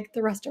to like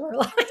the rest of our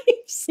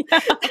lives.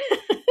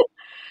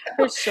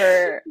 For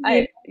sure.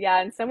 Yeah.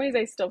 Yeah, in some ways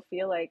I still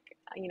feel like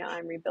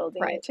I'm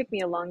rebuilding. Right. It took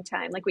me a long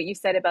time. Like what you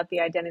said about the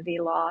identity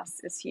loss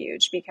is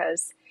huge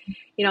because,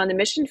 on the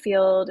mission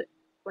field,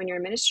 when you're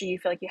in ministry, you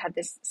feel like you have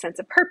this sense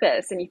of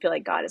purpose and you feel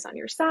like God is on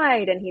your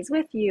side and he's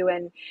with you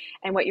and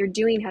what you're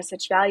doing has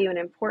such value and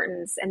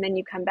importance. And then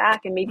you come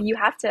back and maybe you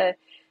have to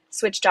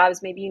switch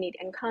jobs. Maybe you need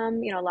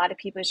income. A lot of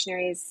people,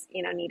 missionaries,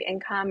 need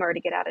income or to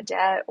get out of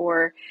debt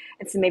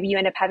and so maybe you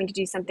end up having to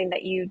do something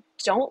that you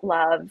don't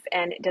love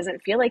and it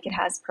doesn't feel like it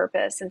has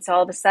purpose. And so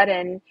all of a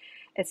sudden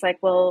it's like,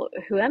 well,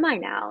 who am I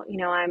now?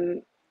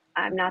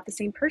 I'm not the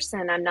same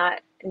person. I'm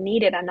not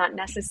needed. I'm not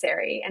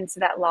necessary. And so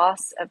that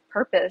loss of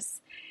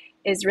purpose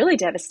is really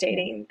Yeah.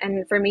 devastating.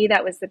 And for me,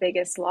 that was the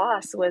biggest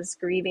loss was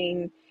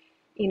grieving.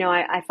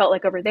 I felt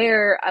like over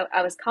there,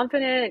 I was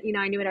confident,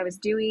 I knew what I was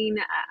doing.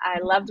 I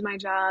loved my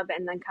job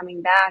and then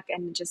coming back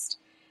and just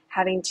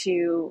having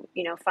to,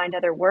 find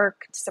other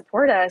work to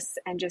support us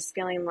and just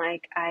feeling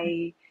like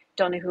I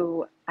don't know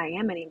who I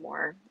am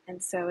anymore.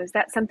 And so is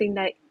that something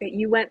that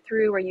you went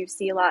through or you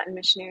see a lot in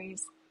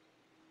missionaries?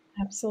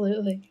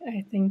 Absolutely.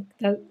 I think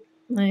that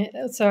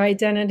so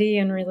identity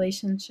and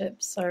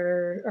relationships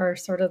are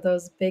sort of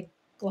those big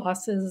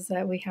glosses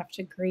that we have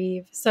to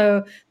grieve.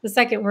 So the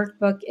second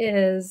workbook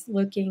is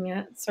looking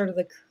at sort of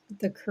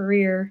the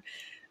career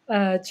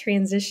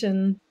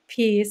transition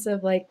piece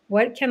of like,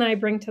 what can I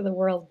bring to the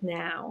world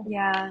now?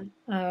 Yeah,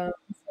 So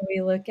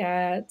we look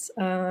at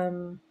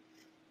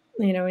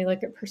we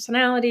look at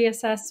personality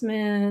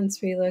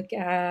assessments, we look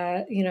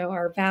at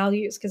our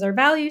values, because our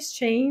values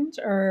change,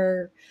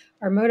 our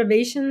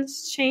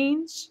motivations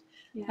change,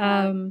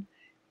 yeah. um,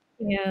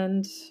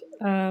 and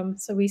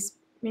so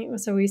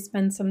we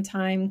spend some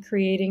time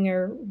creating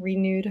a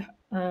renewed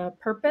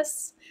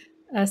purpose,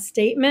 a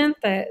statement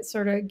that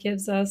sort of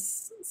gives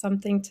us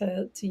something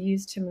to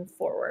use to move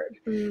forward.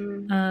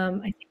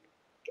 Mm, I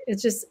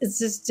it's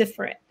just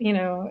different.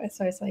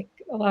 So it's like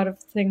a lot of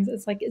things,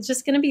 it's like it's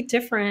just going to be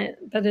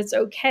different, but it's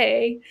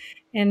okay.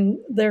 And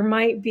there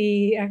might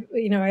be,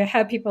 I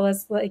have people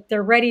that's like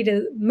they're ready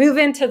to move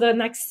into the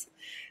next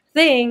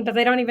thing, but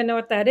they don't even know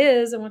what that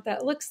is and what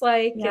that looks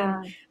like. And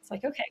yeah. it's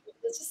like, okay,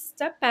 let's just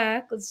step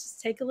back, let's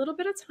just take a little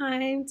bit of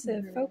time to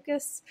Mhm.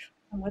 focus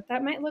on what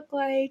that might look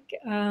like,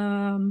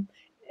 and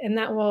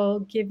that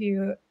will give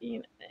you,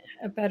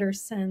 a better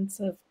sense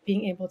of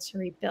being able to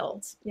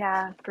rebuild.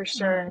 Yeah, for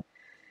sure. uh,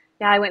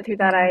 Yeah, I went through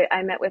that. yeah.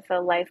 I met with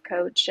a life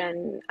coach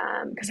and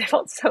because I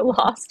felt so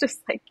lost,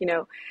 just like,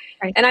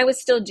 Right. and I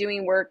was still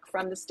doing work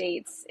from the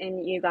States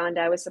in Uganda.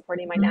 I was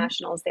supporting my Mhm.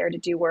 nationals there to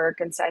do work.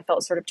 And so I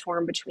felt sort of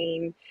torn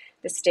between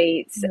the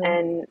States Yeah.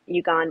 and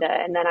Uganda.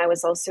 And then I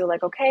was also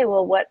like, okay,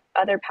 well, what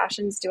other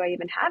passions do I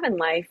even have in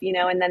life?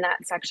 And then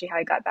that's actually how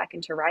I got back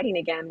into writing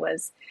again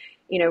was,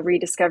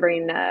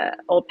 rediscovering a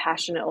old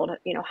passion, an old,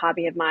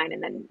 hobby of mine,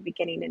 and then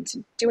beginning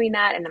into doing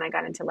that. And then I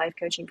got into life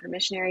coaching for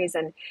missionaries.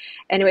 And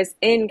it was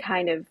in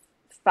kind of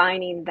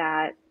finding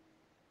that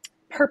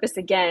purpose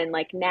again,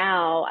 like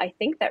now I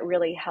think that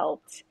really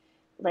helped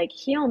like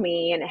heal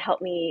me and it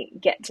helped me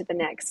get to the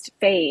next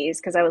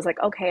phase because I was like,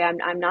 okay,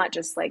 I'm not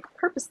just like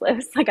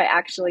purposeless. Like I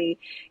actually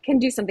can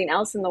do something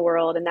else in the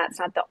world and that's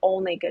not the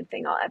only good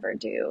thing I'll ever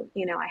do.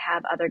 I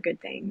have other good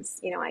things,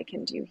 I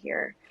can do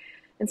here.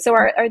 And so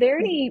are there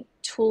Yeah. any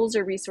tools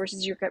or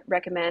resources you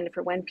recommend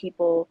for when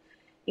people,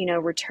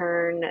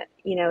 return,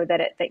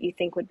 that you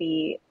think would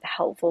be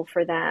helpful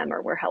for them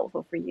or were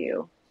helpful for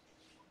you?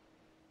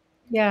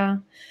 Yeah.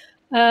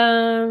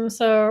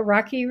 So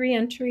Rocky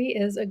Reentry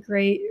is a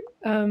great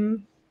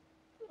um,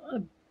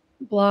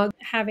 blog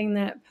having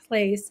that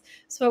place.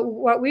 So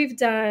what we've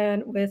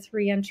done with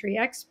reentry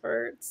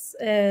experts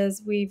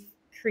is we've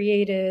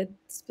created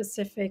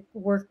specific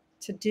work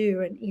to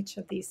do in each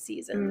of these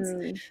seasons.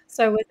 Mm,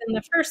 So within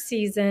the first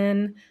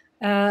season,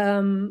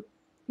 um,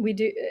 we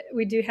do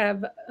we do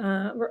have.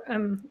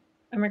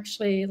 I'm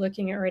actually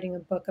looking at writing a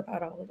book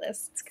about all of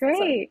this. it's So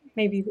great.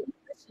 maybe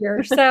this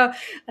year. So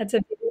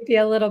to be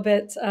a little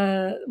bit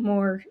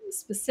more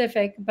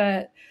specific,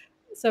 but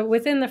so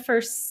within the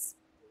first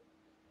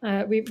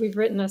we've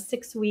written a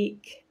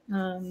 6-week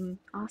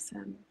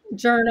Awesome.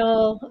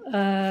 journal.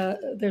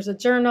 There's a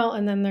journal,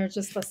 and then there's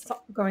just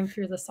going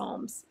through the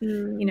Psalms.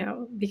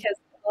 Mm, Because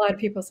a lot of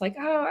people's like,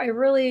 oh, I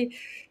really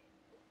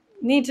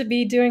need to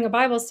be doing a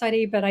Bible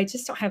study, but I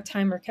just don't have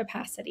time or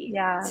capacity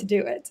yeah, to do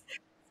it.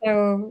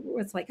 So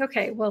it's like,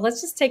 okay, well, let's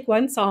just take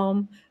one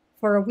Psalm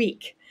for a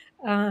week.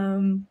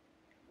 Um,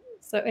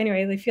 so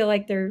anyway, they feel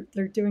like they're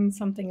doing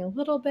something a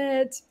little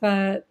bit,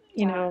 but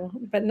yeah,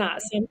 but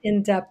not some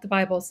in-depth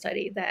Bible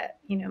study that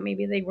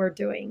maybe they were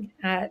doing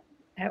at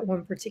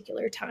one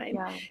particular time.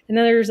 yeah. And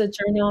then there's a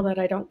journal that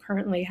I don't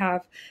currently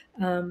have,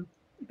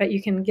 but you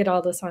can get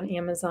all this on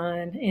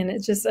Amazon, and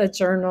it's just a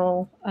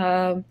journal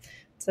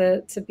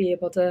to be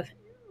able to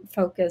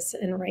focus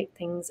and write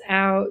things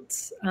out.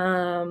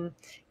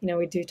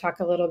 We do talk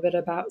a little bit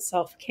about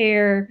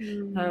self-care.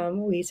 Mm,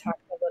 We talk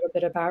a little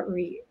bit about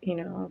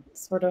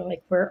sort of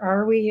like where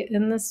are we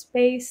in this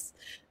space,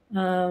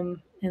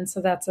 and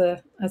so that's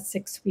a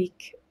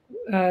 6-week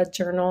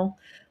journal.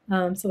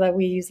 so that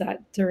we use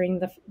that during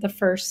the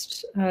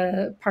first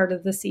part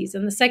of the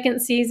season. The second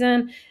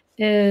season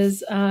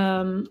is,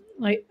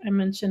 like I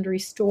mentioned,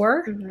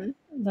 Restore.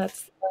 Mm-hmm.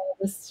 That's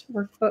this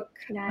workbook.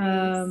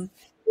 Nice.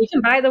 You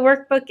can buy the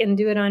workbook and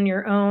do it on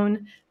your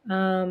own.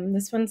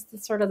 This one's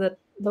sort of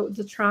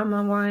the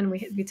trauma one.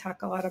 We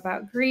talk a lot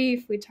about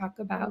grief. We talk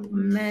about Mm,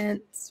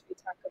 laments. We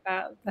talk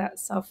about that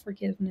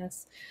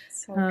self-forgiveness,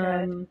 so good.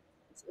 um,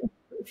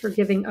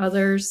 forgiving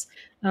others.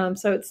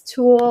 So it's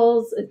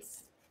tools.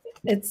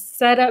 It's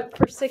set up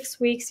for 6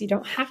 weeks. You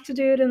don't have to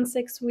do it in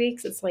 6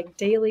 weeks. It's like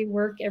daily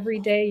work. Every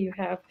day you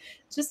have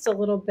just a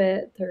little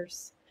bit.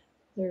 There's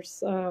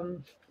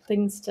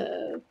things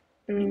to,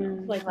 I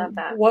like, love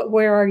that.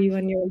 where are you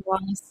in your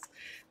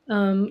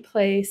loss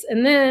place.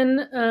 And then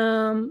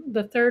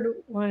the third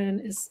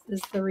one is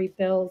the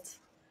Rebuild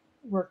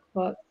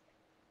workbook.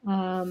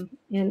 And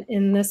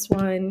in this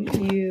one,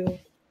 you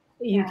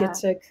get Yeah.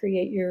 to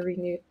create your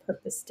renewed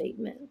purpose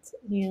statement.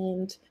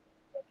 And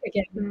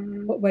again,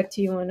 Mm, what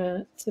do you want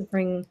to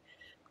bring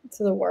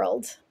to the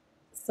world?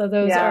 So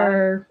those yeah.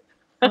 are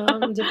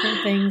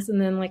different things.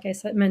 And then, like I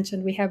said,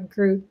 mentioned, we have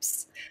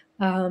groups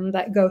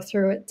that go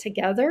through it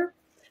together.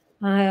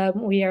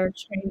 We are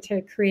trying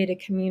to create a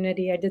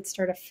community. I did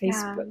start a Yeah.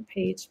 Facebook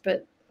page,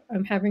 but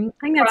I'm having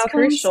I think that's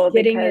problems crucial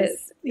getting it,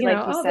 because, like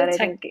you all the said, I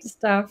tech think,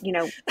 stuff.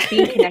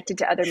 being connected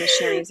to other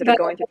missionaries that are But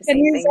going through the a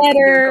same things that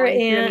you're newsletter, going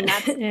through. I mean,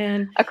 that's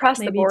and across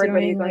the maybe board, whether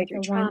you're doing going like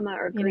through trauma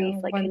or grief,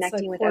 like once a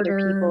connecting with other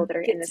people quarter that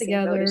are in get the same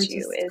boat together, as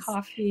you just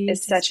coffee, is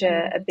just such to be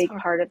able a to big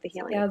talk part of the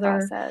healing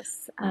together.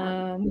 process.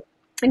 Um,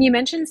 And you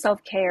mentioned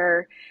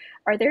self-care.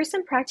 Are there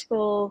some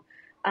practical,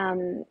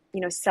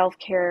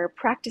 self-care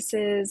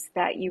practices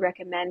that you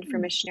recommend for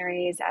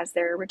missionaries as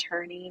they're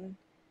returning?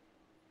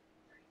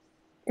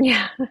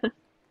 Yeah.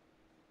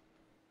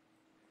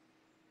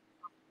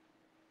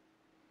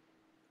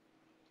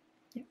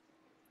 yeah.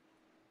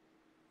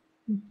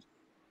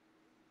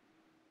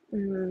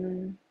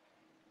 Mm,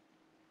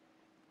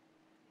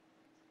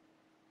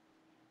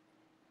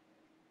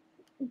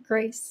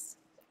 Grace,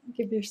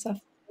 give yourself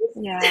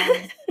yeah.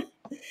 grace.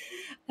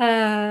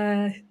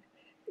 uh,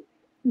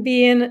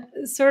 Being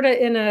sort of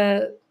in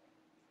a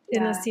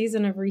Yeah.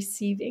 season of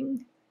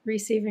receiving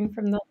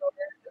from the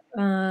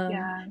Lord.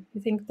 Yeah. I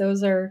think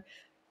those are,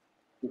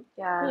 I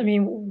Yeah.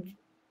 mean,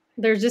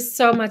 there's just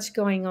so much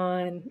going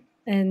on,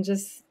 and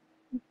just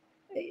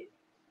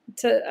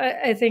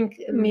I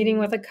think meeting Mm,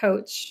 with a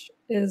coach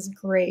is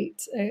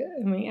great. I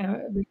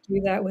mean, we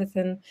do that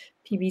within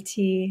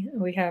PBT.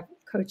 We have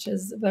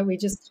coaches, but we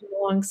just come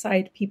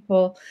alongside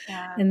people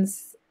yeah. and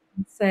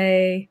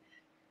say,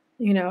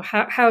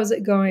 how's it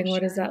For going?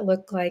 What does sure. that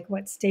look like?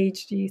 What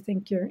stage do you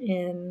think you're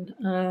in?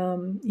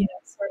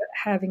 Sort of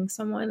having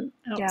someone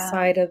Yeah.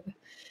 outside of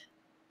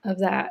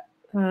that,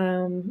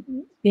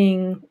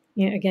 being,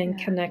 again,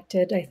 Yeah.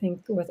 connected, I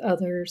think, with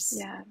others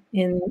Yeah.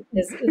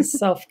 is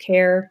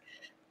self-care.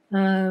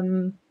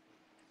 Um,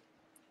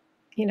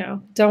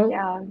 don't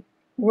Yeah.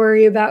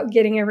 worry about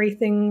getting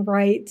everything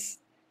right.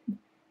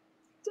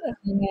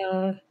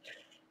 Uh,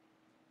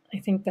 I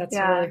think that's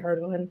a really Yeah.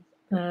 hard one.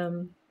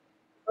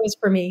 It was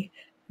for me.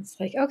 It's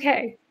like,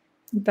 okay,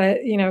 but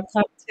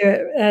come to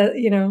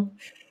it,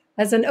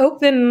 as an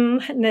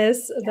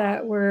openness Yeah.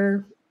 that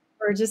we're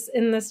just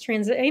in this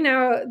transit.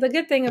 The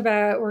good thing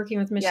about working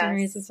with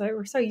missionaries is Yes. that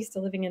we're so used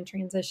to living in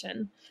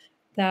transition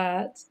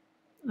that,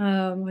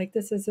 like,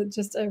 this is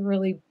just a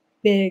really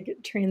big Yeah.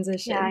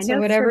 transition. I So know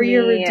for whatever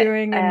you were me,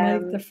 doing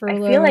in, like, the I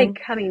feel like furlough,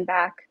 coming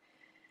back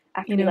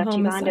after we left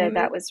home Uganda, that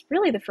assignment, was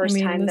really the I first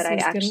mean, time that this I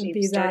is going to actually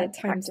be started that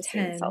times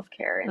practicing 10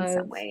 self-care in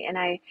some of, way. And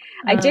I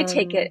did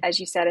take it, um, as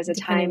you said, as a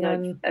time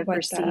depending on of what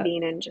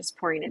receiving and just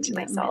pouring into that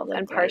might myself.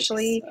 And look like.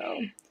 partially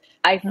So,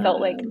 I felt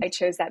like um, I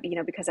chose that,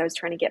 because I was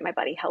trying to get my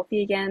body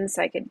healthy again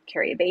so I could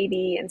carry a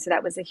baby. And so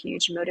that was a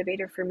huge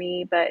motivator for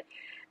me. But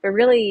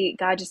really,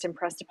 God just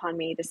impressed upon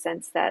me the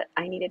sense that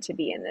I needed to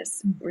be in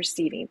this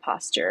receiving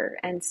posture.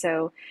 And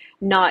so,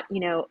 not,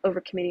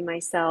 overcommitting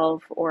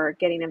myself or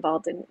getting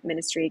involved in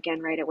ministry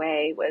again right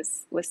away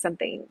was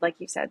something, like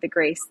you said, the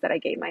grace that I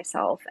gave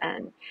myself.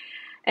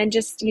 And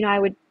just, I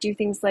would do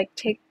things like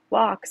take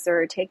walks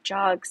or take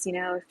jogs,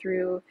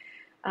 through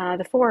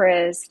the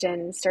forest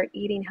and start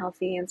eating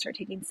healthy and start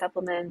taking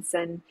supplements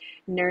and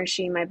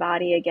nourishing my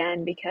body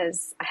again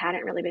because I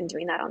hadn't really been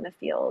doing that on the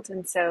field.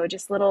 And so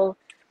just little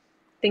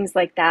things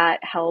like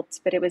that helped,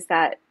 but it was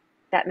that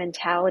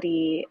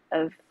mentality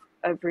of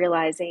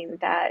realizing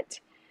that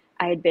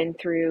I had been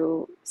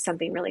through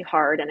something really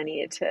hard and I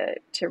needed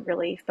to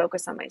really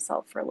focus on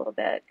myself for a little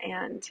bit.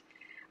 And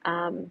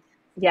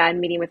yeah, and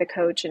meeting with a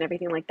coach and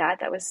everything like that,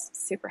 that was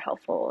super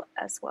helpful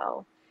as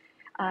well.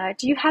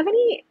 Do you have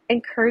any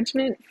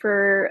encouragement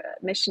for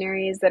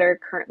missionaries that are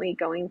currently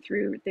going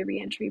through the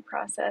reentry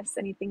process?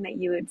 Anything that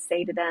you would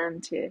say to them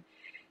to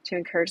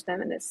encourage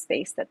them in this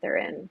space that they're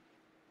in?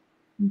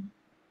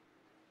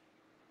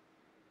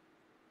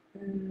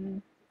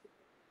 Mm,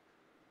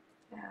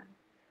 yeah,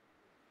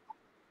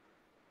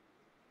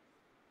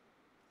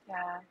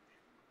 yeah,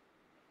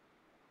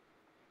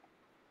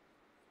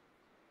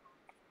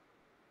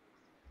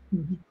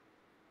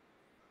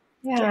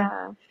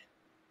 Yeah.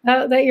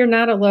 Yeah. That you're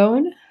not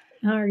alone,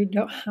 or you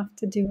don't have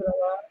to do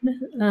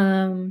it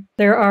alone.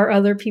 There are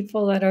other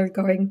people that are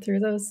going through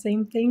those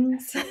same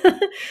things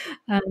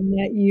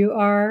that you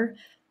are.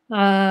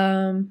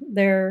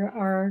 There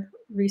are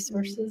Mm.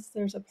 resources.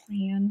 There's a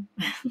plan.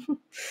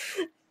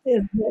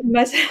 It's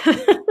much,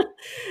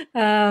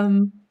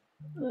 um,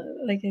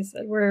 like I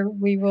said, where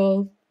we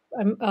will.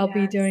 I'll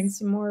be doing Yes.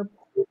 some more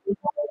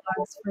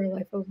blogs for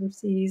Life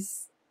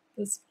Overseas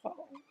this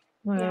fall,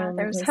 Yeah,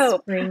 there's this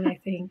hope. spring, I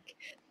think,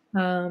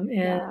 and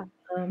Yeah.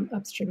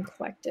 Upstream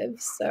Collective.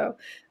 So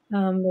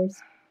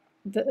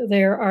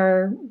there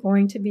are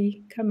going to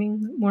be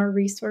coming more Mm.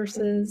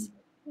 resources,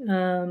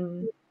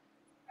 um,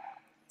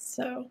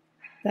 so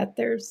that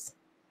it's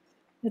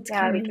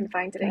Yeah, we can coming.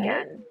 find it But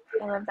again.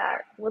 I love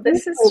that. Well, we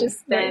this has hope,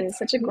 just right, been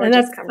such a and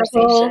gorgeous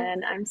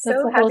conversation. I'm that's so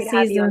the whole happy to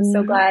have you. I'm so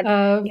season glad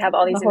of you have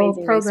all the these whole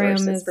amazing program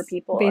resources for is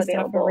people based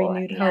off of available.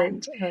 renewed hope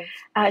And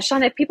of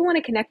Shauna, if people want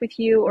to connect with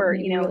you or,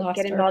 maybe we get lost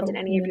our involved in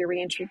hope any of and your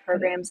reentry but it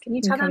programs, can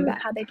you can tell come them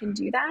back. how they can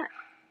do that?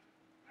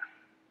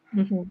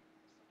 Mm-hmm.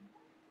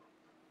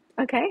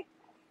 Okay.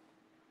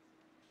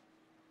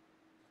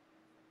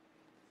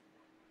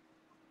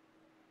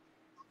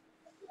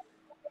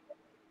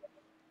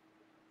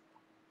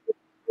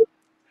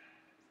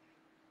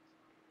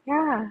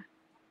 Yeah.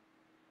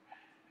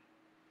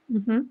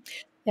 Mm-hmm.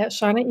 Yeah,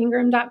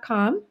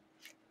 ShonnaIngram.com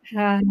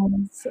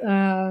has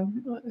a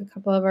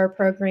couple of our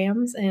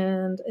programs,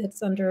 and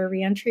it's under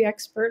Reentry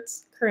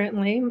Experts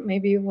currently.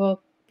 Maybe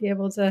we'll be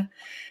able to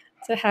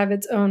have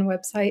its own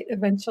website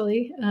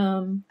eventually,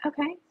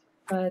 Okay.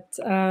 but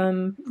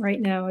right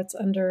now it's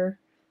under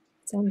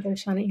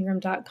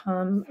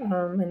ShonnaIngram.com,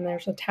 and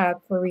there's a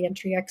tab for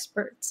Reentry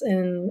Experts,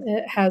 and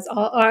it has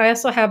all. I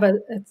also have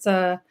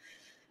a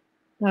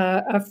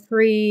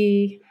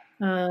free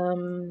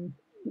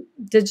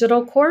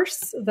digital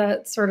course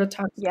that sort of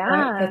talks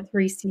about the Yeah.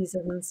 3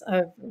 seasons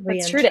of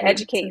That's true to reentry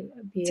educate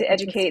to be to able to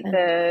educate spend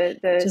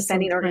the just some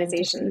sending time to see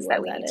organizations that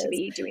what we that need to is.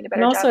 be doing a And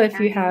better job also, caring,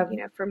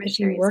 for if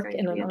you missionaries work going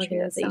in through an reentry.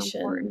 That's so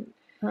organization, important.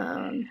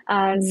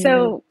 and you need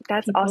So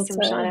that's people awesome,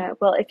 to Shauna.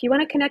 Well, if you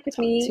want to connect with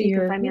talk me, to you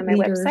can your find me on my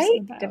leaders website,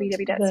 about this,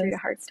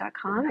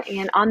 www.surreytohearts.com.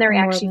 And on there, I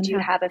more actually than do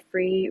happy. have a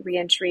free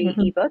reentry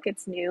Mm-hmm. ebook.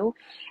 It's new.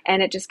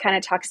 And it just kind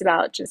of talks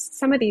about just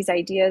some of these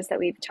ideas that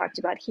we've talked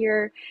about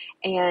here.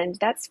 And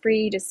that's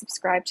free. Just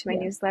subscribe to my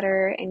Yeah.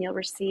 newsletter and you'll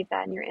receive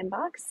that in your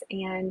inbox.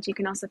 And you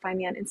can also find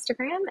me on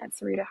Instagram at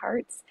Sarita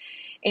Hearts.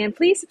 And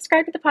please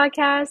subscribe to the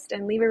podcast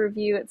and leave a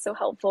review. It's so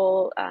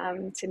helpful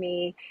to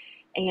me.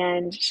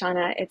 And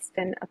Shauna, it's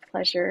been a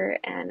pleasure,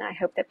 and I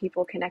hope that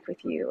people connect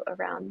with you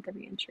around the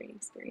reentry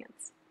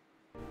experience.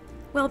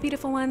 Well,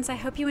 beautiful ones, I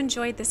hope you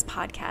enjoyed this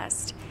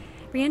podcast.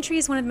 Reentry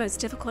is one of the most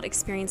difficult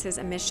experiences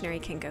a missionary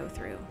can go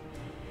through.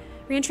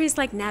 Reentry is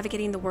like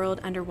navigating the world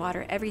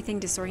underwater, everything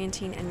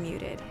disorienting and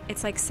muted.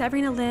 It's like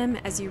severing a limb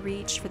as you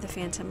reach for the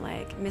phantom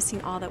leg,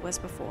 missing all that was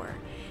before.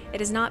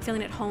 It is not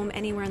feeling at home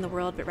anywhere in the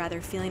world, but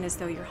rather feeling as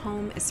though your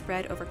home is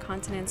spread over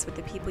continents with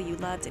the people you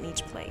loved in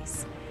each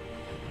place.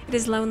 It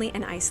is lonely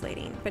and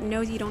isolating, but know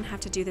you don't have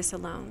to do this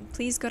alone.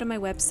 Please go to my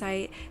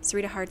website,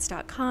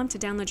 saritahearts.com, to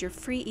download your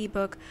free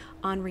ebook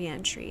on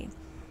reentry.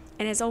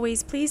 And as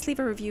always, please leave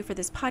a review for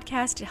this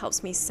podcast. It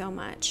helps me so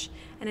much.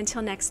 And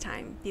until next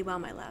time, be well,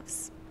 my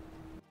loves.